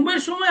ঘুমের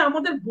সময়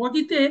আমাদের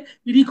বডিতে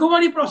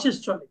রিকভারি প্রসেস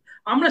চলে।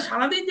 আমরা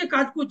সারাদিন যে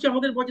কাজ করছি,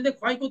 আমাদের বডিতে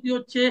ক্ষয়ক্ষতি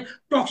হচ্ছে,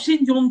 টক্সিন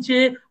জমছে,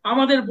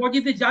 আমাদের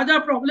বডিতে যা যা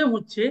প্রবলেম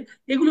হচ্ছে,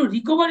 এগুলো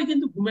রিকভারি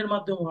কিন্তু ঘুমের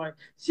মাধ্যমে হয়।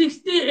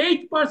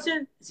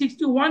 68%,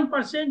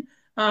 61%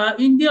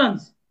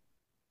 ইন্ডিয়ানস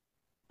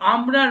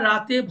আমরা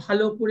রাতে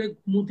ভালো করে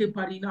ঘুমোতে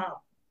পারি না।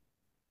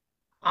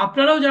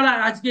 আপনারাও যারা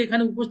আজকে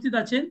এখানে উপস্থিত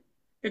আছেন,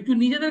 একটু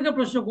নিজেদেরকে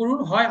প্রশ্ন করুন,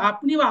 হয়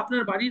আপনি বা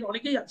আপনার বাড়ির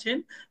অনেকেই আছেন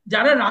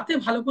যারা রাতে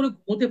ভালো করে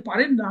ঘুমোতে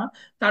পারেন না।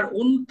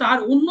 তার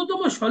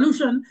অন্যতম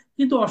সলিউশন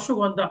কিন্তু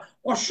অশ্বগন্ধা।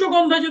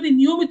 অশ্বগন্ধা যদি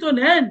নিয়মিত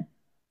নেন,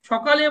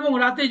 সকালে এবং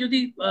রাতে যদি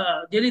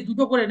ডেলি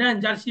দুটো করে নেন,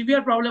 যার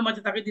সিভিয়ার প্রবলেম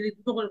আছে তাকে ডেলি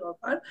দুটো করে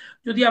দরকার,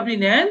 যদি আপনি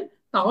নেন,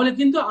 তাহলে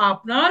কিন্তু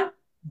আপনার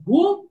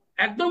ঘুম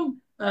একদম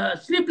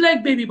স্লিপ লাইক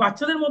বেবি,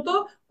 বাচ্চাদের মতো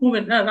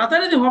ঘুমেন না।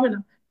 রাতারাতি হবে না,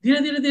 ধীরে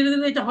ধীরে ধীরে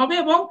ধীরে এটা হবে।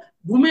 এবং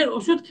ঘুমের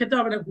ওষুধ খেতে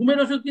হবে না। ঘুমের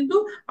ওষুধ কিন্তু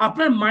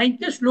আপনার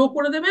মাইন্ডকে স্লো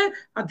করে দেবে,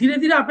 আর ধীরে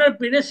ধীরে আপনার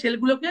ব্রেনের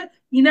সেলগুলোকে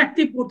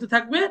ইনঅ্যাক্টিভ করতে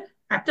থাকবে।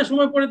 একটা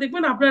সময় পরে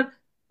দেখবেন আপনার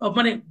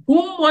মানে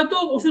ঘুম হয়তো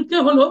ওষুধ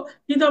খেয়ে হলো,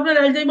 কিন্তু আপনার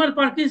অ্যালজাইমার,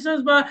 পার্কিনসন্স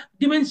বা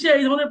ডিমেনশিয়া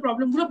এই ধরনের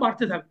প্রবলেমগুলো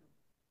বাড়তে থাকবে।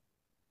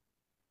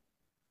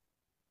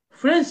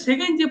 ফ্রেন্ড,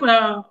 সেকেন্ড যে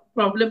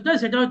প্রবলেমটা,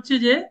 সেটা হচ্ছে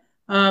যে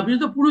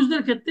বিশেষত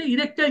পুরুষদের ক্ষেত্রে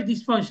ইরেকটাইল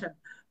ডিসফাংশন।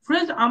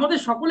 ফ্রেন্ডস, আমাদের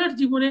সকলের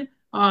জীবনে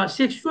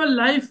সেক্সুয়াল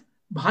লাইফ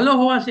ভালো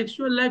হওয়া,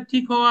 সেক্সুয়াল লাইফ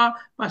ঠিক হওয়া,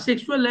 বা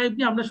সেক্সুয়াল লাইফ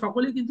নিয়ে আমরা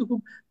সকলেই কিন্তু খুব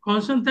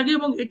কনসার্ন থাকি,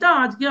 এবং এটা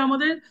আজকে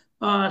আমাদের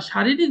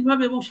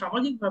শারীরিকভাবে এবং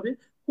সামাজিকভাবে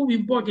খুব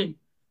ইম্পর্টেন্ট।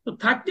 তো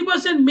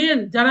 30% মেল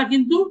যারা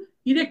কিন্তু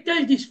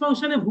ইরেকটাইল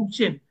ডিসফাংশনে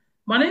ভুগছেন,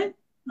 মানে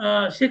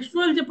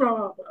সেক্সুয়াল যে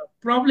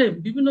প্রবলেম,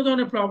 বিভিন্ন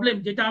ধরনের প্রবলেম,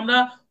 যেটা আমরা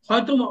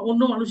হয়তো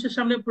অন্য মানুষের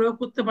সামনে প্রয়োগ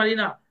করতে পারি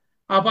না,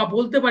 বা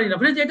বলতে পারি না।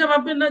 ফলে যেটা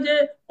ভাববেন না যে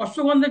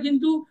অশ্বগন্ধা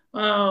কিন্তু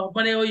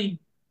মানে ওই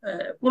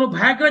কোনো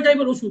ভ্যাগরা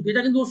টাইপের ওষুধ,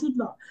 এটা কিন্তু ওষুধ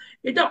না।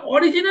 এটা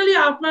অরিজিনালি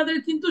আপনাদের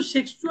কিন্তু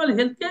সেক্সুয়াল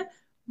হেলথকে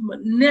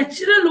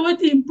ন্যাচারাল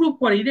ওয়েতে ইমপ্রুভ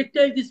করে।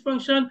 Erectile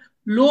dysfunction,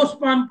 low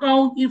sperm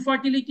count,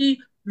 infertility,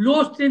 low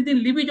strength in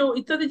libido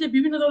ইত্যাদি যে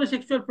বিভিন্ন ধরনের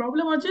সেক্সুয়াল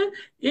প্রবলেম আছে,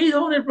 এই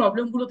ধরনের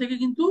প্রবলেমগুলো থেকে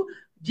কিন্তু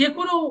যে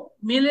কোনো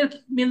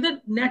মেলদের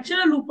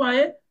ন্যাচারাল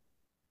উপায়ে,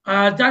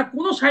 যার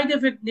কোনো সাইড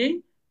এফেক্ট নেই,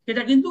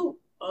 সেটা কিন্তু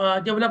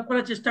ডেভেলপ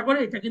করার চেষ্টা করে।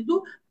 এটা কিন্তু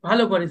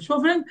ভালো করে। সো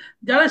ফ্রেন্ড,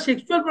 যারা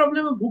সেক্সুয়াল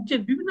প্রবলেমে ভুগছেন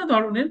বিভিন্ন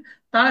ধরনের,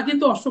 তারা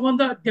কিন্তু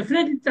অশ্বগন্ধা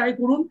ডেফিনেটলি ট্রাই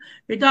করুন।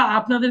 এটা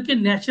আপনাদেরকে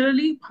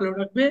ন্যাচারালি ভালো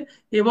রাখবে,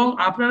 এবং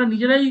আপনারা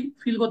নিজেরাই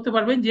ফিল করতে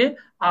পারবেন যে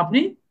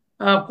আপনি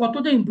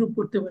কতটা ইমপ্রুভ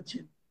করতে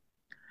পারছেন।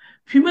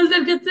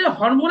 ফিমেলদের ক্ষেত্রে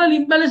হরমোনাল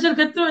ইমব্যালেন্সের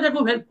ক্ষেত্রেও এটা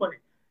খুব হেল্প করে।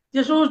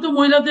 যে সমস্ত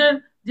মহিলাদের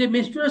যে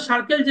মেনস্ট্রুয়াল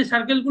সার্কেল, যে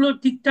সার্কেলগুলো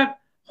ঠিকঠাক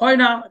হয়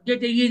না,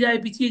 ডেট এগিয়ে যায়,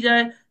 পিছিয়ে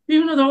যায়,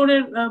 বিভিন্ন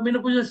ধরনের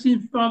মেনোপজাল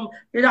সিম্পটম,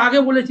 এটা আগে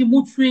বলেছি,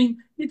 মুড সুইং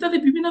ইত্যাদি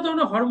বিভিন্ন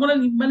ধরনের হরমোনাল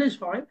ইমব্যালেন্স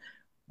হয়।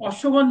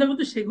 অশ্বগন্ধা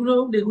কিন্তু সেগুলো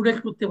রেগুলেট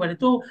করতে পারে।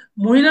 তো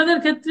মহিলাদের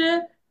ক্ষেত্রে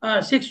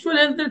সেক্সুয়াল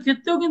হেলথের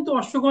ক্ষেত্রেও কিন্তু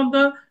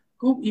অশ্বগন্ধা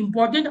খুব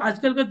ইম্পর্টেন্ট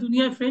আজকালকার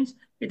দুনিয়ায় ফ্রেন্ডস।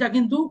 এটা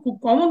কিন্তু খুব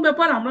কমন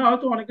ব্যাপার, আমরা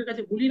হয়তো অনেকের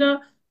কাছে বলি না,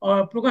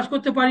 প্রকাশ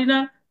করতে পারি না,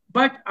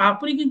 বাট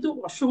আপনি কিন্তু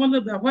অশ্বগন্ধা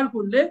ব্যবহার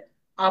করলে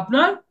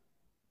আপনার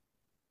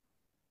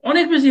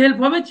অনেক বেশি হেল্প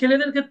হবে।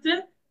 ছেলেদের ক্ষেত্রে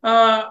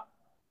আহ,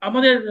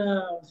 আমাদের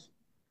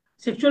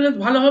সেক্সুয়াল হেলথ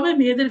ভালো হবে,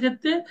 মেয়েদের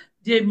ক্ষেত্রে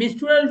যে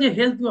মেনস্ট্রুয়াল যে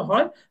হেলথ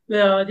হয়,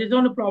 যে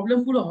ধরনের প্রবলেম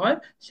গুলো হয়,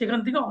 সেখান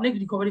থেকে অনেক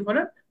রিকভারি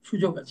করার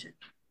সুযোগ আছে।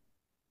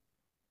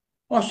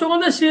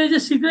 অশ্বগন্ধা সে যে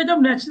secret of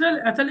natural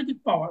athletic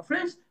power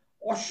friends,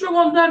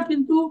 অশ্বগন্ধার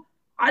কিন্তু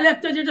আর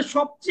একটা যেটা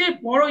সবচেয়ে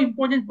বড়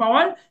ইম্পর্টেন্ট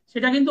পাওয়ার,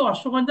 সেটা কিন্তু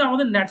অশ্বগন্ধা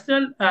আমাদের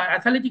ন্যাচারাল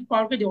অ্যাথলেটিক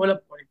পাওয়ারকে ডেভেলপ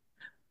করে।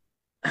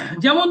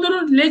 যেমন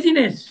ধরুন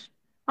লেজিনেস,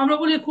 আমরা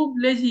বলি খুব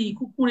লেজি,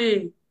 খুব কুঁড়ে,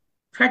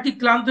 ফ্যাটি,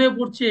 ক্লান্ত হয়ে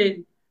পড়ছে,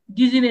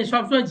 ডিজিনেস,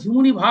 সবসময়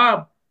ঝিমুনি ভাব,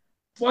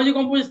 বডি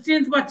কম্পোজ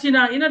স্ট্রেংথ পাচ্ছি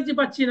না, এনার্জি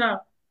পাচ্ছি না,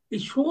 এই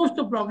সমস্ত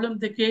প্রবলেম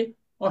থেকে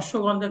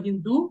অশ্বগন্ধা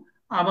কিন্তু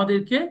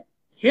আমাদেরকে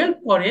হেল্প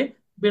করে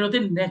বেরোতে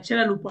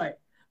ন্যাচারাল উপায়।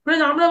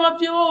 Friends, আমরা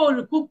ভাবছি ও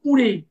খুব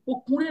কুঁড়ে, ও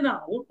কুঁড়ে না,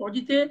 ওর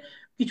বডিতে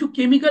কিছু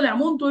কেমিক্যাল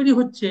এমন তৈরি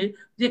হচ্ছে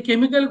যে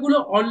কেমিক্যাল গুলো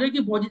অলরেডি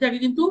বডিটাকে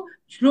কিন্তু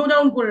স্লো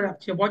ডাউন করে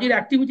রাখছে, বডির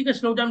অ্যাক্টিভিটিকে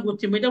স্লো ডাউন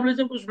করছে,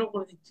 মেটাবলিজমকে স্লো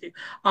করে দিচ্ছে।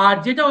 আর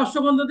যেটা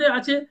অশ্বগন্ধাতে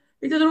আছে,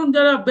 এটা ধরুন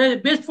যারা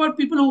best for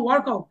people who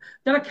work out,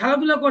 যারা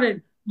খেলাধুলা করেন,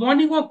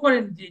 মর্নিং ওয়াক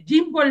করেন,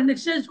 জিম করেন,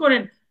 এক্সারসাইজ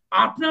করেন,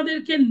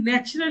 আপনাদেরকে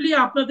ন্যাচারালি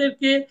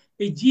আপনাদেরকে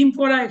এই জিম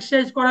করা,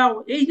 এক্সারসাইজ করা,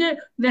 এই যে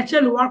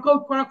ন্যাচারাল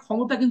ওয়ার্কআউট করার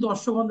ক্ষমতা কিন্তু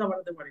অশ্বগন্ধা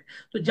বাড়াতে পারে।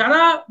 তো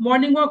যারা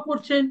মর্নিং ওয়াক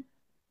করছেন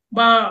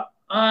বা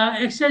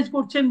এক্সারসাইজ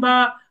করছেন, বা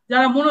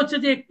যারা মনে হচ্ছে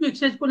যে একটু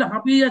এক্সারসাইজ করলে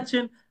হাঁপিয়ে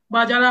যাচ্ছেন,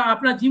 বা যারা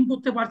আপনার জিম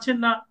করতে পারছেন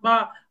না, বা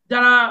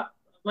যারা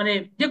মানে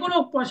যে কোনো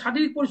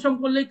শারীরিক পরিশ্রম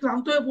করলে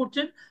ক্লান্ত হয়ে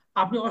পড়ছেন,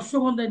 আপনি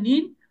অশ্বগন্ধা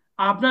নিন।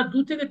 আপনার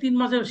 2 থেকে 3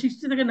 মাসের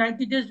 60 থেকে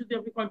 90 ডেজ যদি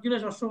আপনি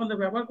কন্টিনিউয়াস অশ্বগন্ধা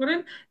ব্যবহার করেন,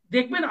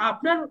 দেখবেন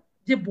আপনার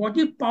যে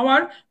বডি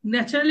পাওয়ার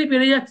ন্যাচারালি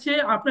বেড়ে যাচ্ছে,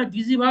 আপনার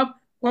ডিজি ভাব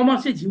কম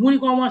আসছে, ঝিমুনি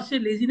কম আসছে,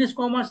 লেজিনেস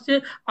কম আসছে,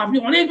 আপনি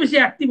অনেক বেশি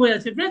অ্যাক্টিভ হয়ে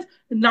যাচ্ছে ফ্রেন্ডস।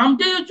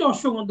 নামটাই হচ্ছে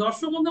অশ্বগন্ধা।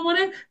 অশ্বগন্ধা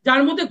মানে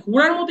যার মধ্যে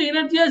ঘোড়ার মতো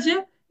এনার্জি আছে।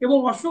 এবং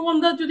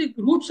অশ্বগন্ধার যদি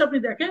রুটস আপনি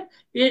দেখেন,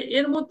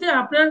 এর মধ্যে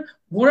আপনার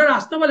ঘোড়ার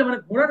রাস্তা বলে, মানে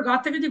ঘোড়ার গা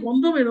থেকে যে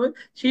গন্ধ বেরোয়,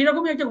 সেই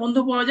রকমই একটা গন্ধ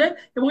পাওয়া যায়।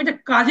 এবং এটা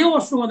কাজেও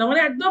অশ্বগন্ধা,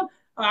 মানে একদম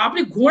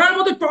আপনি ঘোড়ার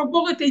মতো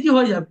টকবকে তেজি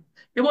হয়ে যাবে।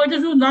 এবং এটা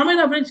শুধু নামে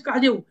না ফ্রেন্ডস,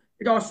 কাজেও।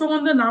 এটা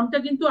অশ্বগন্ধার নামটা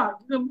কিন্তু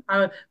একদম,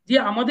 যে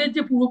আমাদের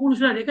যে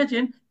পূর্বপুরুষরা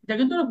রেখেছেন, এটা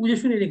কিন্তু ওরা বুঝে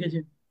শুনে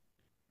রেখেছেন।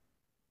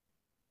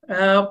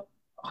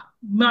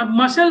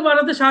 মাসেল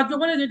বাড়াতে সাহায্য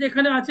করে, যেটা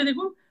এখানে আছে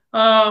দেখুন,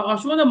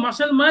 অশ্বগন্ধা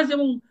মাসেল মাস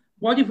এবং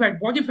বডি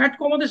ফ্যাট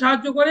কমাতে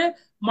সাহায্য করে,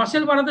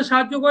 মাসেল বাড়াতে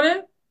সাহায্য করে,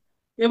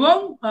 এবং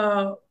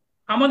আহ,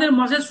 আমাদের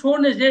মাসেল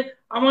সোরনেস, যে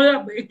আমাদের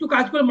একটু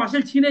কাজ করে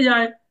মাসেল ছিঁড়ে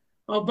যায়,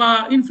 বা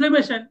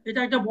ইনফ্লেমেশন, এটা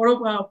একটা বড়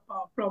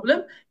প্রবলেম,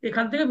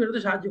 এখান থেকে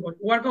বেরোতে সাহায্য করে।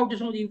 ওয়ার্কআউটের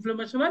সময়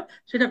ইনফ্লেমেশন হয়,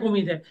 সেটা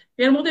কমিয়ে দেয়।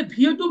 এর মধ্যে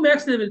ভিও টু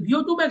ম্যাক্স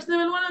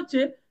লেভেল মানে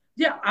হচ্ছে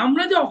যে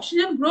আমরা যে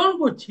অক্সিজেন গ্রহণ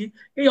করছি,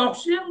 এই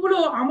অক্সিজেন গুলো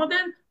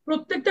আমাদের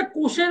প্রত্যেকটা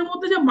কোষের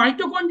মধ্যে যে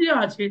মাইটোকন্ড্রিয়া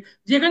আছে,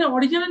 যেখানে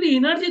অরিজিনালি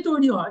এনার্জি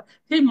তৈরি হয়,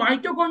 সেই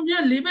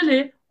মাইটোকন্ড্রিয়া লেভেলে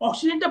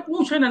অক্সিজেনটা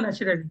পৌঁছায় না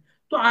ন্যাচারালি।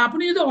 তো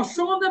আপনি যদি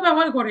অশ্বগন্ধা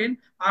ব্যবহার করেন,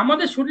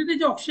 আমাদের শরীরে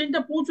যে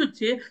অক্সিজেনটা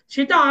পৌঁছচ্ছে,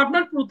 সেটা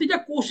আপনার প্রতিটা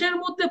কোষের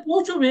মধ্যে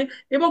পৌঁছবে,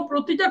 এবং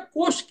প্রতিটা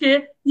কোষকে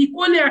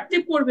ইকুয়ালি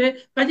অ্যাক্টিভ করবে।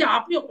 কাজে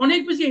আপনি অনেক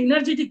বেশি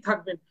এনার্জেটিক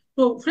থাকবেন।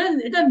 তো ফ্রেন্ড,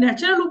 এটা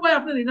ন্যাচারাল উপায়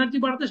আপনার এনার্জি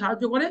বাড়াতে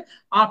সাহায্য করে।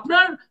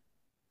 আপনার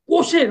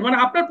কোষের, মানে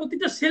আপনার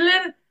প্রতিটা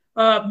সেলের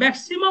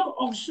ম্যাক্সিমাম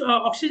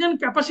অক্সিজেন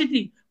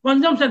ক্যাপাসিটি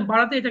কনজামশন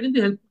বাড়াতে এটা কিন্তু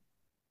help.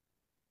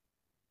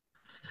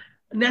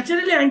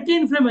 Naturally anti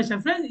inflammation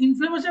friend,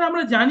 inflammation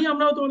আমরা জানি,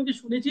 আমরা হয়তো অনেকে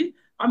শুনেছি,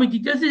 আমি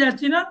ডিটেলসে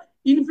যাচ্ছি না।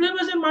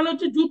 ইনফ্লামেশন মানে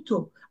হচ্ছে যুদ্ধ।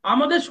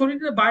 আমাদের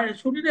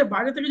শরীরে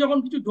বাইরে থেকে যখন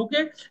কিছু ঢোকে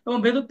এবং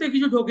ভেতর থেকে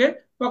কিছু ঢোকে,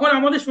 তখন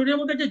আমাদের শরীরের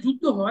মধ্যে একটা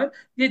যুদ্ধ হয়,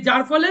 যে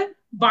যার ফলে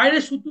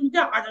বাইরের শত্রুকে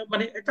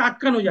মানে এটা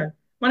আটকানো যায়।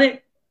 মানে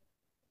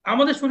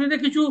আমাদের শরীরে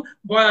কিছু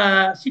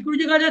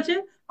সিকিউরিটি গার্ড আছে,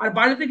 আর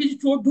বাইরেতে কিছু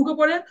চোর ঢুকে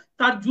পড়ে,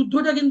 তার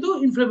যুদ্ধটা কিন্তু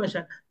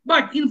inflammation.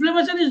 But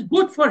inflammation is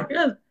good for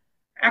health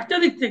একটা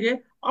দিক থেকে।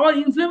 আবার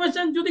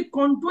ইনফ্লামেশন যদি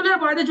কন্ট্রোলের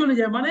বাইরে চলে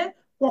যায়, মানে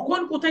কখন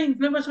কোথায়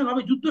ইনফ্লামেশন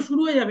হবে, যুদ্ধ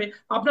শুরু হয়ে যাবে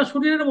আপনার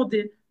শরীরের মধ্যে,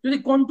 যদি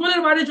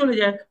কন্ট্রোলের বাইরে চলে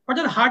যায়,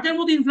 অর্থাৎ হার্টের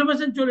মধ্যে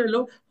ইনফ্লামেশন চলে এলো,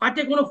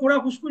 হার্টে কোনো ফোড়া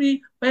ফুসকুড়ি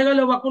হয়ে গেল,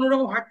 বা কোনো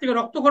রকম হার্ট থেকে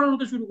রক্তক্ষরণ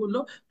হতে শুরু করলো,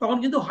 তখন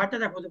কিন্তু হার্ট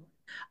অ্যাটাক হতে পারে।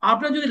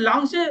 আপনার যদি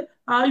লাংসে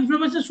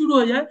ইনফ্লামেশন শুরু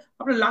হয়ে যায়,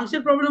 আপনার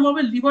লাংসের প্রবলেম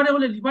হবে, লিভারে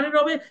হলে লিভারের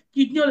হবে,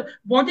 কিডনি হলে,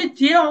 বডির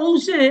যে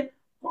অংশে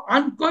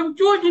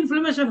আনকন্ট্রোল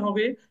ইনফ্লামেশন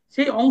হবে,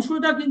 সেই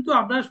অংশটা কিন্তু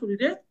আপনার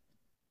শরীরে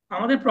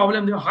আমাদের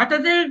প্রবলেম দেবে। হার্ট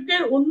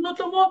অ্যাটাকের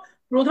অন্যতম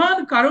প্রধান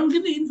কারণ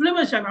কিন্তু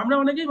ইনফ্লামেশন। আমরা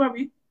অনেকেই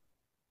ভাবি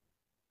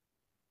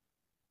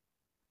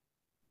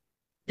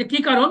যে কি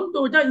কারণ, তো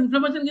ওটা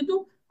ইনফ্লামেশন কিন্তু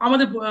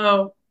আমাদের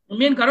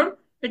মেন কারণ।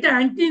 এটা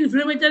অ্যান্টি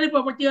ইনফ্লামেটরি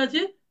প্রপার্টি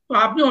আছে। তো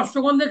আপনি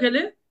অশ্বগন্ধা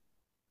খেলে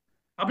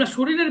আপনার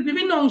শরীরের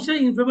বিভিন্ন অংশে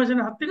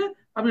ইনফ্লামেশনের হাত থেকে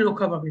আপনি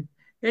রক্ষা পাবেন।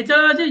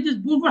 এছাড়া আছে ইট is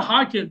good for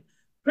heart health.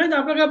 Friend,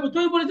 আপনাকে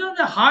প্রথমেই বলেছিলাম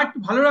যে হার্ট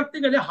ভালো রাখতে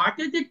গেলে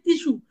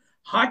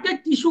হার্টের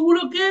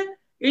টিস্যুগুলোকে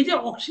এই যে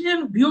অক্সিজেন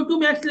VO2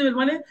 ম্যাক্স লেভেল,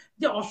 মানে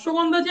যে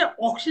অশ্বগন্ধা যে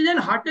অক্সিজেন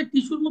হার্টের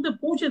টিস্যুর মধ্যে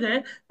পৌঁছে দেয়,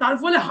 তার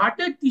ফলে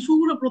হার্টের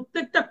টিস্যুগুলো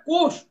প্রত্যেকটা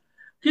কোষ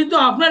কিন্তু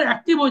আপনার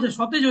অ্যাক্টিভ হয়ে যায়,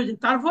 সতেজ হয়ে যায়।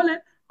 তার ফলে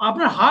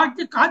আপনার হার্ট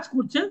যে কাজ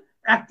করছে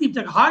অ্যাক্টিভ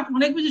থাকে, হার্ট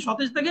অনেক বেশি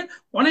সতেজ থাকে,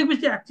 অনেক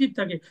বেশি অ্যাক্টিভ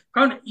থাকে।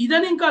 কারণ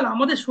ইদানিং কাল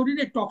আমাদের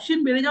শরীরে টক্সিন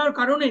বেড়ে যাওয়ার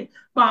কারণে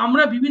বা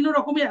আমরা বিভিন্ন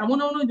রকমের এমন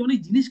এমন অনেক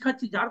জিনিস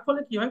খাচ্ছি, যার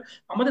ফলে কি হয়,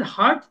 আমাদের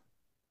হার্ট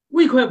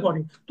উইক হয়ে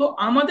পড়ে। তো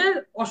আমাদের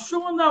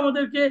অশ্বগন্ধা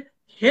আমাদেরকে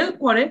হেল্প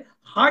করে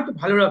হার্ট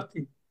ভালো রাখতে।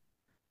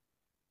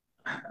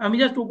 আমি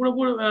জাস্ট উপর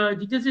উপর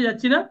ডিটেলসে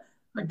যাচ্ছি না।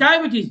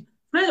 ডায়াবেটিস,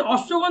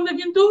 অশ্বগন্ধা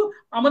কিন্তু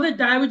আমাদের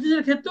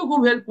ডায়াবেটিসের ক্ষেত্রেও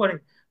খুব হেল্প করে।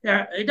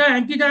 এটা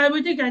anti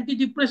diabetic, anti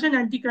depression,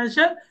 anti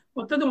cancer,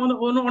 অর্থাৎ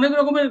অনেক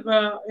রকমের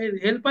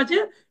হেল্প আছে।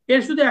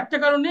 এর শুধু একটা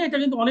কারণ নেই, এটা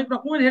কিন্তু অনেক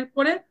রকমের হেল্প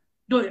করে।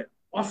 তো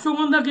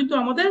অশ্বগন্ধা কিন্তু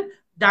আমাদের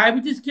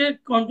ডায়াবেটিসকে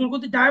কন্ট্রোল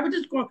করতে,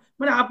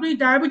 মানে আপনি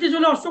ডায়াবেটিস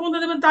হলে অশ্বগন্ধা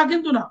দেবেন তা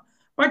কিন্তু না।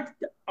 বাট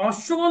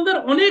অশ্বগন্ধার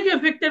অনেক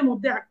এফেক্টের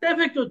মধ্যে একটা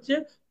এফেক্ট হচ্ছে,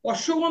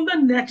 অশ্বগন্ধা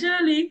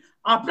ন্যাচারালি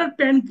আপনার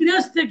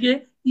প্যানক্রিয়াস থেকে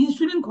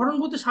ইনসুলিন ক্ষরণ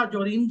করতে সাহায্য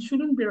করে,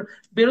 ইনসুলিন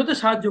বেরোতে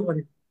সাহায্য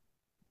করে।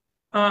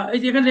 এই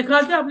যে এখানে লেখা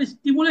আছে, আপনি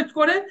স্টিমুলেট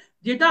করে,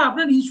 যেটা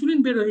আপনার ইনসুলিন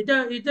বেরোয়। এটা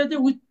এটা যে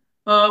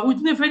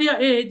উইথনেফেরিয়া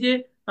এ যে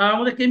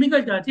আমাদের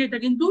কেমিক্যালটা আছে, এটা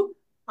কিন্তু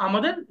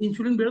আমাদের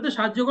ইনসুলিন বেরোতে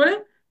সাহায্য করে,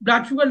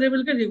 ব্লাড সুগার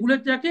লেভেলকে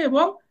রেগুলেট রাখে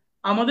এবং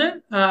আমাদের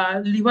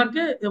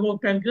লিভারকে এবং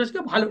প্যানক্রিয়াসকে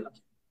ভালো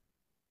রাখে।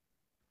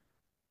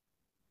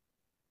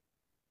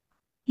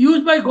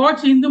 used by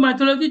gods in Hindu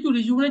mythology to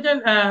rejuvenate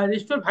and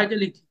restore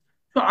vitality.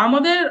 তো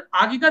আমাদের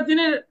আগেকার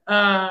দিনের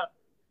আহ,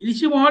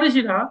 ঋষি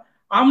মহারিষিরা,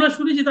 আমরা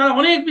শুনেছি তারা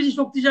অনেক বেশি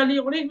শক্তিশালী,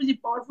 অনেক বেশি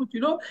পাওয়ারফুল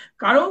ছিল।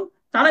 কারণ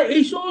তারা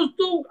এই সমস্ত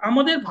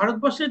আমাদের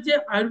ভারতবর্ষের যে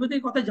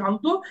আয়ুর্বেদের কথা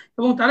জানতো,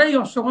 এবং তারা এই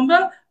অশ্বগন্ধা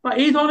বা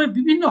এই ধরনের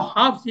বিভিন্ন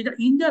হার্বস, যেটা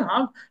ইন্ডিয়ান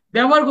হার্বস,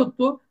 ব্যবহার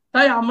করতো।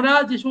 তাই আমরা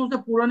যে সমস্ত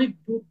পৌরাণিক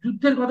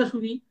যুদ্ধের কথা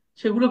শুনি,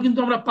 সেগুলো কিন্তু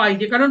আমরা পাই,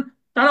 যে কারণ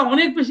তারা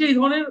অনেক বেশি এই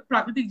ধরনের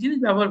প্রাকৃতিক জিনিস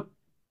ব্যবহার।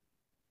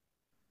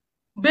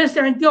 বেস্ট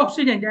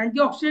অ্যান্টিঅক্সিডেন্ট,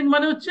 অ্যান্টিঅক্সিডেন্ট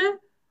মানে হচ্ছে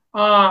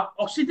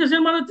অক্সিডেশন,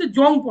 মানে হচ্ছে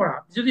জং পড়া,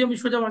 যদি আমি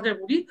সোজা ভাষায়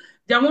বলি।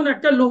 যেমন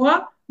একটা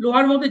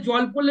লোহার মধ্যে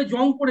জল পড়লে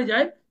জং পড়ে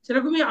যায়,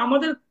 সেরকমই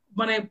আমাদের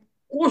মানে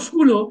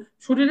কোষগুলো,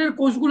 শরীরের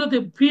কোষগুলোতে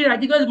ফ্রি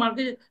র্যাডিক্যালস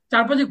মার্কে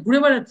চারপাশে ঘুরে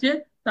বেড়াচ্ছে,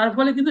 তার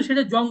ফলে কিন্তু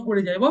সেটা জং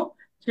পড়ে যায়, এবং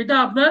সেটা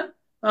আপনার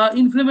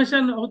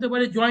ইনফ্লেমেশন হতে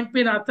পারে, জয়েন্ট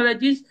পেন,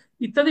 আর্থারাইটিস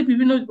ইত্যাদি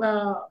বিভিন্ন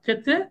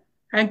ক্ষেত্রে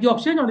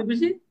অ্যান্টিঅক্সিডেন্ট অনেক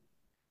বেশি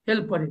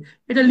হেল্প করে।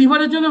 এটা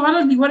লিভারের জন্য ভালো,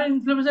 লিভারের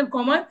ইনফ্লামেশন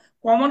কমায়,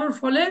 কমানোর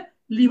ফলে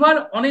লিভার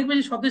অনেক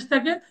বেশি সতেজ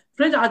থাকে।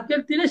 ফ্রেন্ডস, আজকের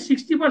দিনে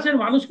 60%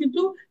 মানুষ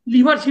কিন্তু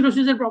লিভার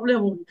সিরোসিসের প্রবলেম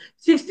হবে।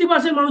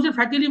 60% মানুষের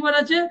ফ্যাটি লিভার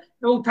আছে,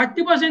 এবং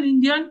 30%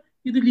 ইন্ডিয়ান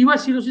কিন্তু লিভার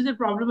সিরোসিসের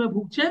প্রবলেমে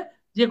ভুগছে,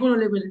 যে কোনো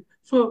লেভেলে।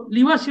 সো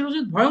লিভার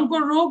সিরোসিস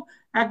ভয়ঙ্কর রোগ।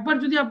 একবার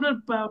যদি আপনার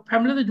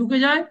ফ্যামিলিতে ঢুকে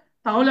যায়,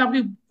 তাহলে আপনি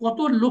কত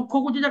লক্ষ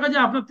কোটি টাকা যে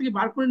আপনার থেকে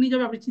বার করে নিয়ে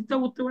যাবে, আপনি চিন্তা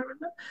করতে পারবেন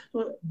না। তো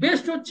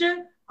বেস্ট হচ্ছে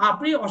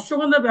আপনি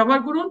অশ্বগন্ধা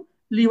ব্যবহার করুন,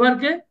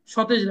 লিভারকে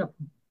সতেজ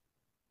রাখুন।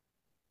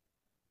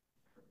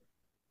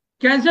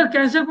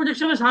 ক্যান্সার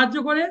প্রোটেকশনে সাহায্য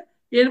করে।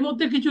 এর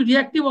মধ্যে কিছু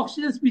রিঅ্যাক্টিভ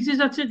অক্সিজেন স্পিসিস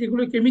আছে,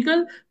 যেগুলো কেমিক্যাল,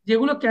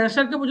 যেগুলো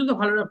ক্যান্সারকে পর্যন্ত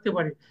ভালো রাখতে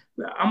পারে।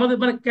 আমাদের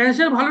মানে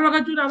ক্যান্সার ভালো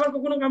রাখার জন্য আবার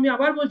কখনো, আমি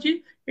আবার বলছি,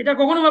 এটা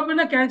কখনো ভাববেন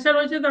না ক্যান্সার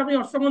হয়েছে তো আপনি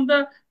অশ্বগন্ধা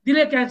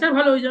দিলে ক্যান্সার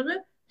ভালো হয়ে যাবে,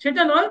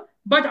 সেটা নয়।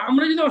 বাট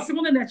আমরা যদি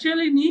অশ্বগন্ধা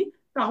ন্যাচারালি নিই,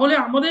 তাহলে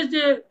আমাদের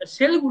যে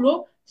সেলগুলো,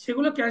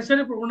 সেগুলো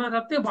ক্যান্সারের প্রবণতা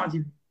থেকে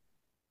বাঁচবে।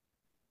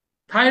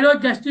 Thyroid,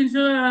 gastric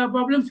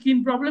problem, skin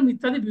problem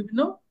ইত্যাদি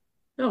বিভিন্ন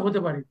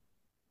হতে পারে।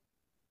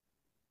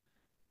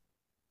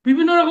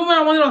 বিভিন্ন রকমের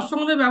আমাদের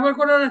অশ্বগন্ধা ব্যবহার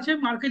করার আছে,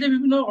 মার্কেটে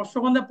বিভিন্ন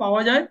অশ্বগন্ধা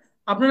পাওয়া যায়।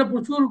 আপনারা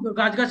প্রচুর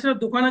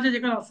গাছগাছড়ার দোকান আছে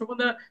যেখানে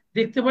অশ্বগন্ধা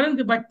দেখতে পারেন।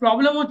 বাট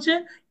প্রবলেম হচ্ছে,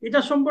 এটা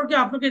সম্পর্কে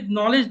আপনাকে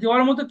নলেজ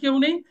দেওয়ার মতো কেউ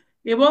নেই।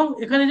 এবং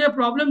এখানে যে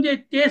প্রবলেম, যে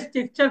টেস্ট,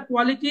 টেক্সচার,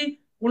 কোয়ালিটি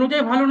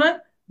কোনোটাই ভালো নয়।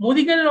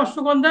 মুদিখানার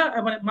অশ্বগন্ধা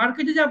মানে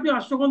মার্কেটে যে আপনি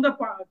অশ্বগন্ধা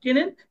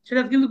কেনেন,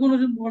 সেটা কিন্তু কোনো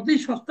মতেই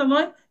সস্তা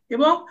নয়।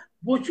 এবং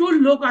প্রচুর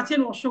লোক আছেন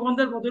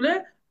অশ্বগন্ধার বদলে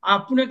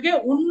আপনাকে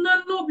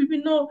অন্যান্য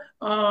বিভিন্ন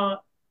আহ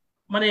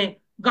মানে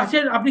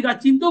আপনি গাছ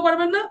চিনতেও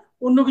পারবেন না,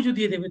 অন্য কিছু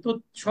দিয়ে দেবে। তো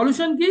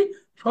সলিউশন কি?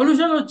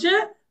 সলিউশন হচ্ছে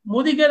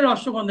মোদিকের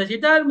অশ্বগন্ধা,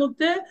 যেটার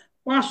মধ্যে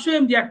 500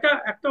 mg, একটা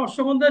একটা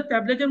অশ্বগন্ধার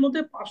ট্যাবলেটের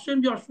মধ্যে 500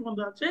 mg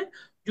অশ্বগন্ধা আছে।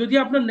 যদি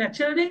আপনার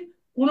ন্যাচারালি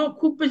কোনো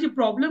খুব বেশি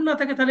প্রবলেম না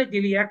থাকে, তাহলে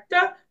ডেলি একটা।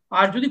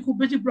 আর যদি খুব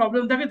বেশি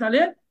প্রবলেম থাকে,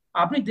 তাহলে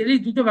আপনি ডেলি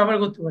দুটো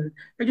ব্যবহার করতে পারেন।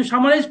 একটু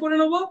সামারাইজ করে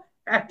নেবো।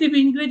 অ্যাক্টিভ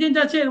ইনগ্রেডিয়েন্ট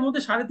আছে এর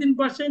মধ্যে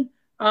 3.5%,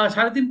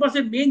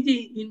 3.5% মেন যে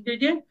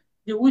ইনগ্রেডিয়েন্ট,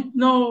 যে উইথ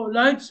নো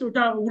লাইটস,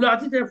 ওগুলো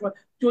আছে,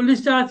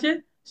 40টা আছে।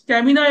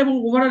 স্ট্যামিনা এবং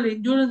ওভারঅল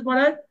এনজিওরেন্স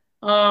বাড়ায়,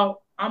 আহ,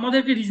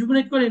 আমাদেরকে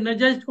রিজুভিনেট করে,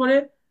 এনার্জাইজ করে,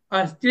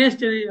 স্ট্রেস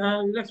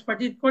রিল্যাক্স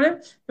ফাটিক করে,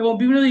 এবং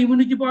বিভিন্ন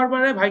ইমিউনিটি পাওয়ার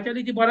বাড়ায়,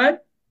 ভাইটালিটি বাড়ায়।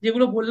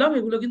 যেগুলো বললাম,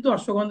 এগুলো কিন্তু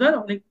অশ্বগন্ধার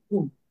অনেক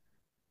গুণ।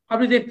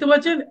 আপনি দেখতে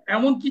পাচ্ছেন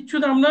এমন কিচ্ছু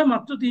দাম নয়,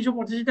 মাত্র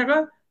 385 টাকা।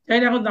 চাই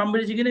না এখন দাম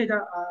বেড়েছে কিনা, এটা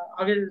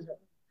আগের,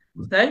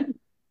 তাই।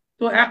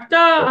 তো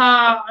একটা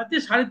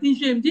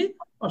 350 mg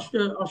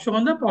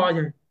অশ্বগন্ধা পাওয়া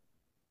যায়।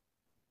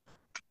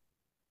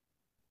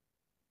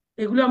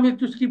 এগুলো আমি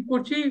একটু স্কিপ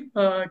করছি,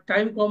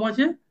 টাইম কম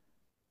আছে।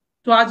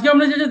 তো আজকে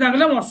আমরা যেটা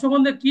দেখলাম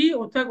অশ্বগন্ধা কি,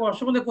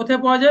 অশ্বগন্ধা কোথায়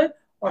পাওয়া যায়,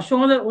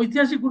 অশ্বগন্ধার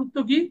ঐতিহাসিক গুরুত্ব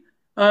কি,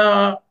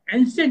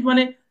 এনসিয়েন্ট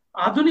মানে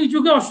আধুনিক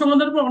যুগে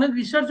অশ্বগন্ধার উপর অনেক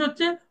রিসার্চ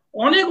হচ্ছে,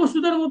 অনেক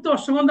ওষুধের মধ্যে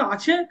অশ্বগন্ধা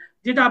আছে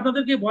যেটা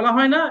আপনাদেরকে বলা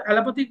হয় না।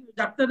 অ্যালোপ্যাথিক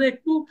ডাক্তাররা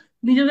একটু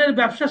নিজেদের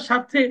ব্যবসার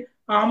স্বার্থে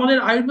আমাদের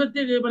আয়ুর্বেদ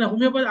থেকে মানে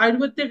হোমিওপ্যাথি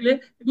আয়ুর্বেদ দেখলে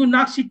একটু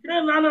নাক শিখতে,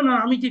 না না না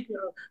আমি ঠিক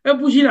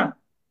বুঝি না,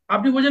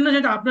 আপনি বোঝেন না,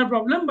 সেটা আপনার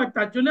প্রবলেম, বাট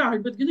তার জন্য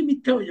আয়ুর্বেদ কিন্তু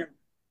মিথ্যে হয়ে যায়।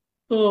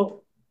 তো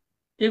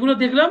এগুলো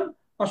দেখলাম।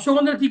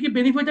 অশ্বগন্ধার কি কি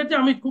বেনিফিট আছে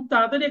আমি খুব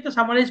তাড়াতাড়ি একটা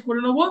সামারাইজ করে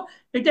নেবো।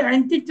 এটা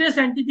anti stress,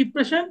 anti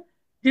depression,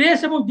 stress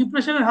এবং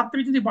ডিপ্রেশনের হাত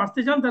থেকে যদি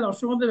বাঁচতে চান তাহলে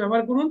অশ্বগন্ধা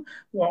ব্যবহার করুন।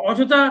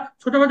 অযথা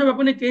ছোটখাটো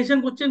ব্যাপারে টেনশন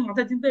করছেন,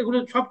 মাথায় চিন্তা, এগুলো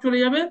সব চলে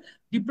যাবে।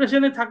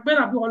 ডিপ্রেশনে থাকবেন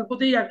আপনি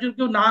অল্পতেই, একজন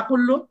কেউ না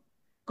করলো,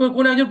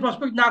 কোনো একজন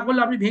প্রসপেক্ট না করলে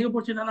আপনি ভেঙে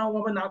পড়ছেন, না না ও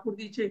বাবা না করে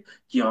দিয়েছে,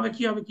 কি হবে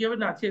কি হবে কি হবে,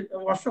 না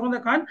অশ্বগন্ধা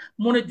খান,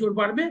 মনের জোর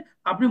বাড়বে,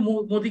 আপনি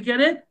মোদি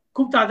কেয়ারে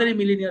খুব তাড়াতাড়ি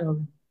মিলিনিয়ার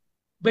হবেন।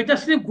 বেটার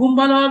স্লিপ, ঘুম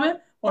ভালো হবে।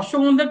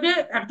 অশ্বগন্ধাকে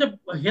একটা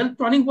হেলথ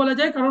টনিক বলা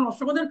যায়, কারণ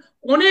অশ্বগন্ধার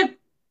অনেক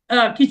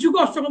কিছুকে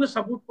অশ্বগন্ধা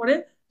সাপোর্ট করে,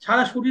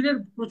 সারা শরীরের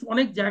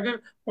অনেক জায়গায়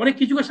অনেক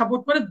কিছুকে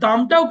সাপোর্ট করে,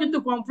 দামটাও কিন্তু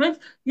কম ফ্রেন্ডস।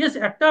 ইয়েস,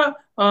 একটা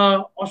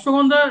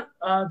অশ্বগন্ধা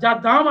যার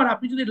দাম, আর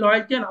আপনি যদি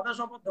লয়্যালটি অ্যান্ড আদার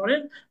সম্পদ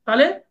ধরেন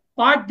তাহলে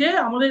পার ডে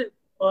আমাদের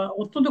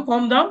অত্যন্ত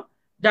কম দাম,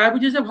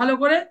 ডায়াবেটিসে ভালো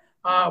করে,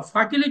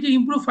 ফার্টিলিটি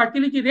ইমপ্রুভ,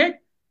 ফার্টিলিটি রেট,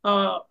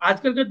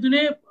 আজকালকার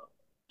দিনে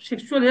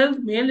সেক্সুয়াল হেলথ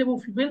মেল এবং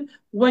ফিমেল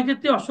উভয়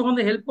ক্ষেত্রে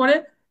অশ্বগন্ধা হেল্প করে।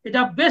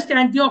 এটা বেস্ট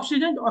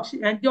অ্যান্টিঅক্সিডেন্ট,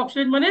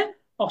 অ্যান্টিঅক্সিডেন্ট মানে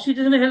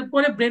অক্সিডেশনে হেল্প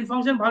করে, ব্রেন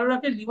ফাংশন ভালো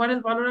রাখে, লিভার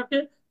হেলথ ভালো রাখে,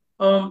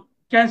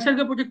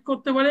 ক্যান্সারকে প্রোটেক্ট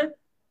করতে পারে,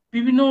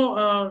 বিভিন্ন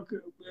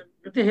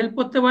এতে হেল্প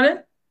করতে পারে।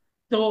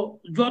 তো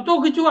যত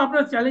কিছু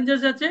আপনার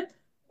চ্যালেঞ্জেস আছে,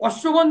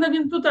 অশ্বগন্ধা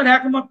কিন্তু তার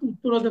একমাত্র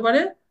উত্তর হতে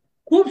পারে।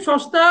 খুব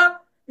সস্তা,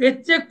 এর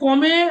চেয়ে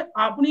কমে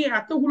আপনি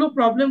এতগুলো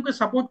প্রবলেমকে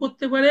সাপোর্ট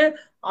করতে পারে,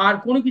 আর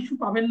কোনো কিছু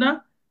পাবেন না।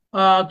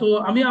 তো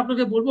আমি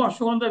আপনাকে বলবো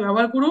অশ্বগন্ধা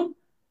ব্যবহার করুন।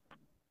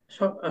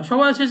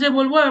 সবার শেষে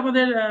বলবো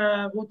আমাদের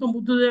গৌতম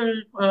বুদ্ধদেব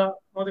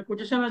আমাদের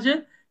কোটেশন আছে,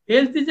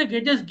 health is the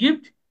greatest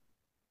gift,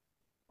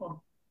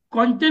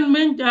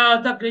 containment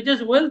the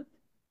greatest wealth,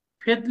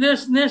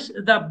 ফেথলেসনেস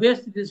the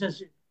best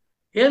relationship.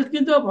 Health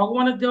কিন্তু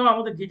ভগবানের দেওয়া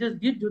আমাদের গ্রেটেস্ট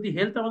গিফট। যদি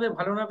হেলথ আমাদের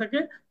ভালো না থাকে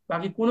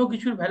বাকি কোনো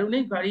কিছুর ভ্যালু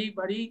নেই, গাড়ি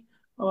বাড়ি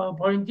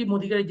ওয়ারেন্টি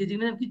মোদি গাড়ি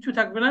ডিজিগনেশন কিচ্ছু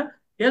থাকবে না।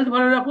 হেলথ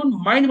ভালো রাখুন,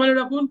 মাইন্ড ভালো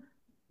রাখুন,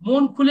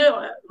 মন খুলে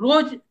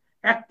রোজ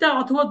একটা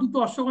অথবা দুটো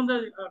অশ্বগন্ধা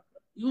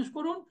ইউজ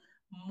করুন,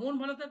 মন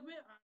ভালো থাকবে।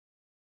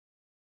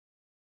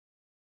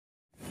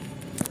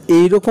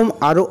 এই রকম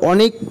আরও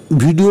অনেক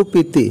ভিডিও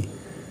পেতে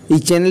এই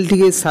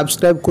চ্যানেলটিকে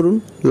সাবস্ক্রাইব করুন,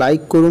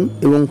 লাইক করুন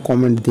এবং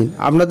কমেন্ট দিন।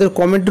 আপনাদের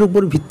কমেন্টের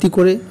উপর ভিত্তি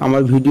করে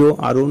আমার ভিডিও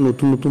আরও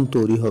নতুন নতুন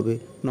তৈরি হবে।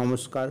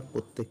 নমস্কার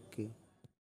প্রত্যেককে।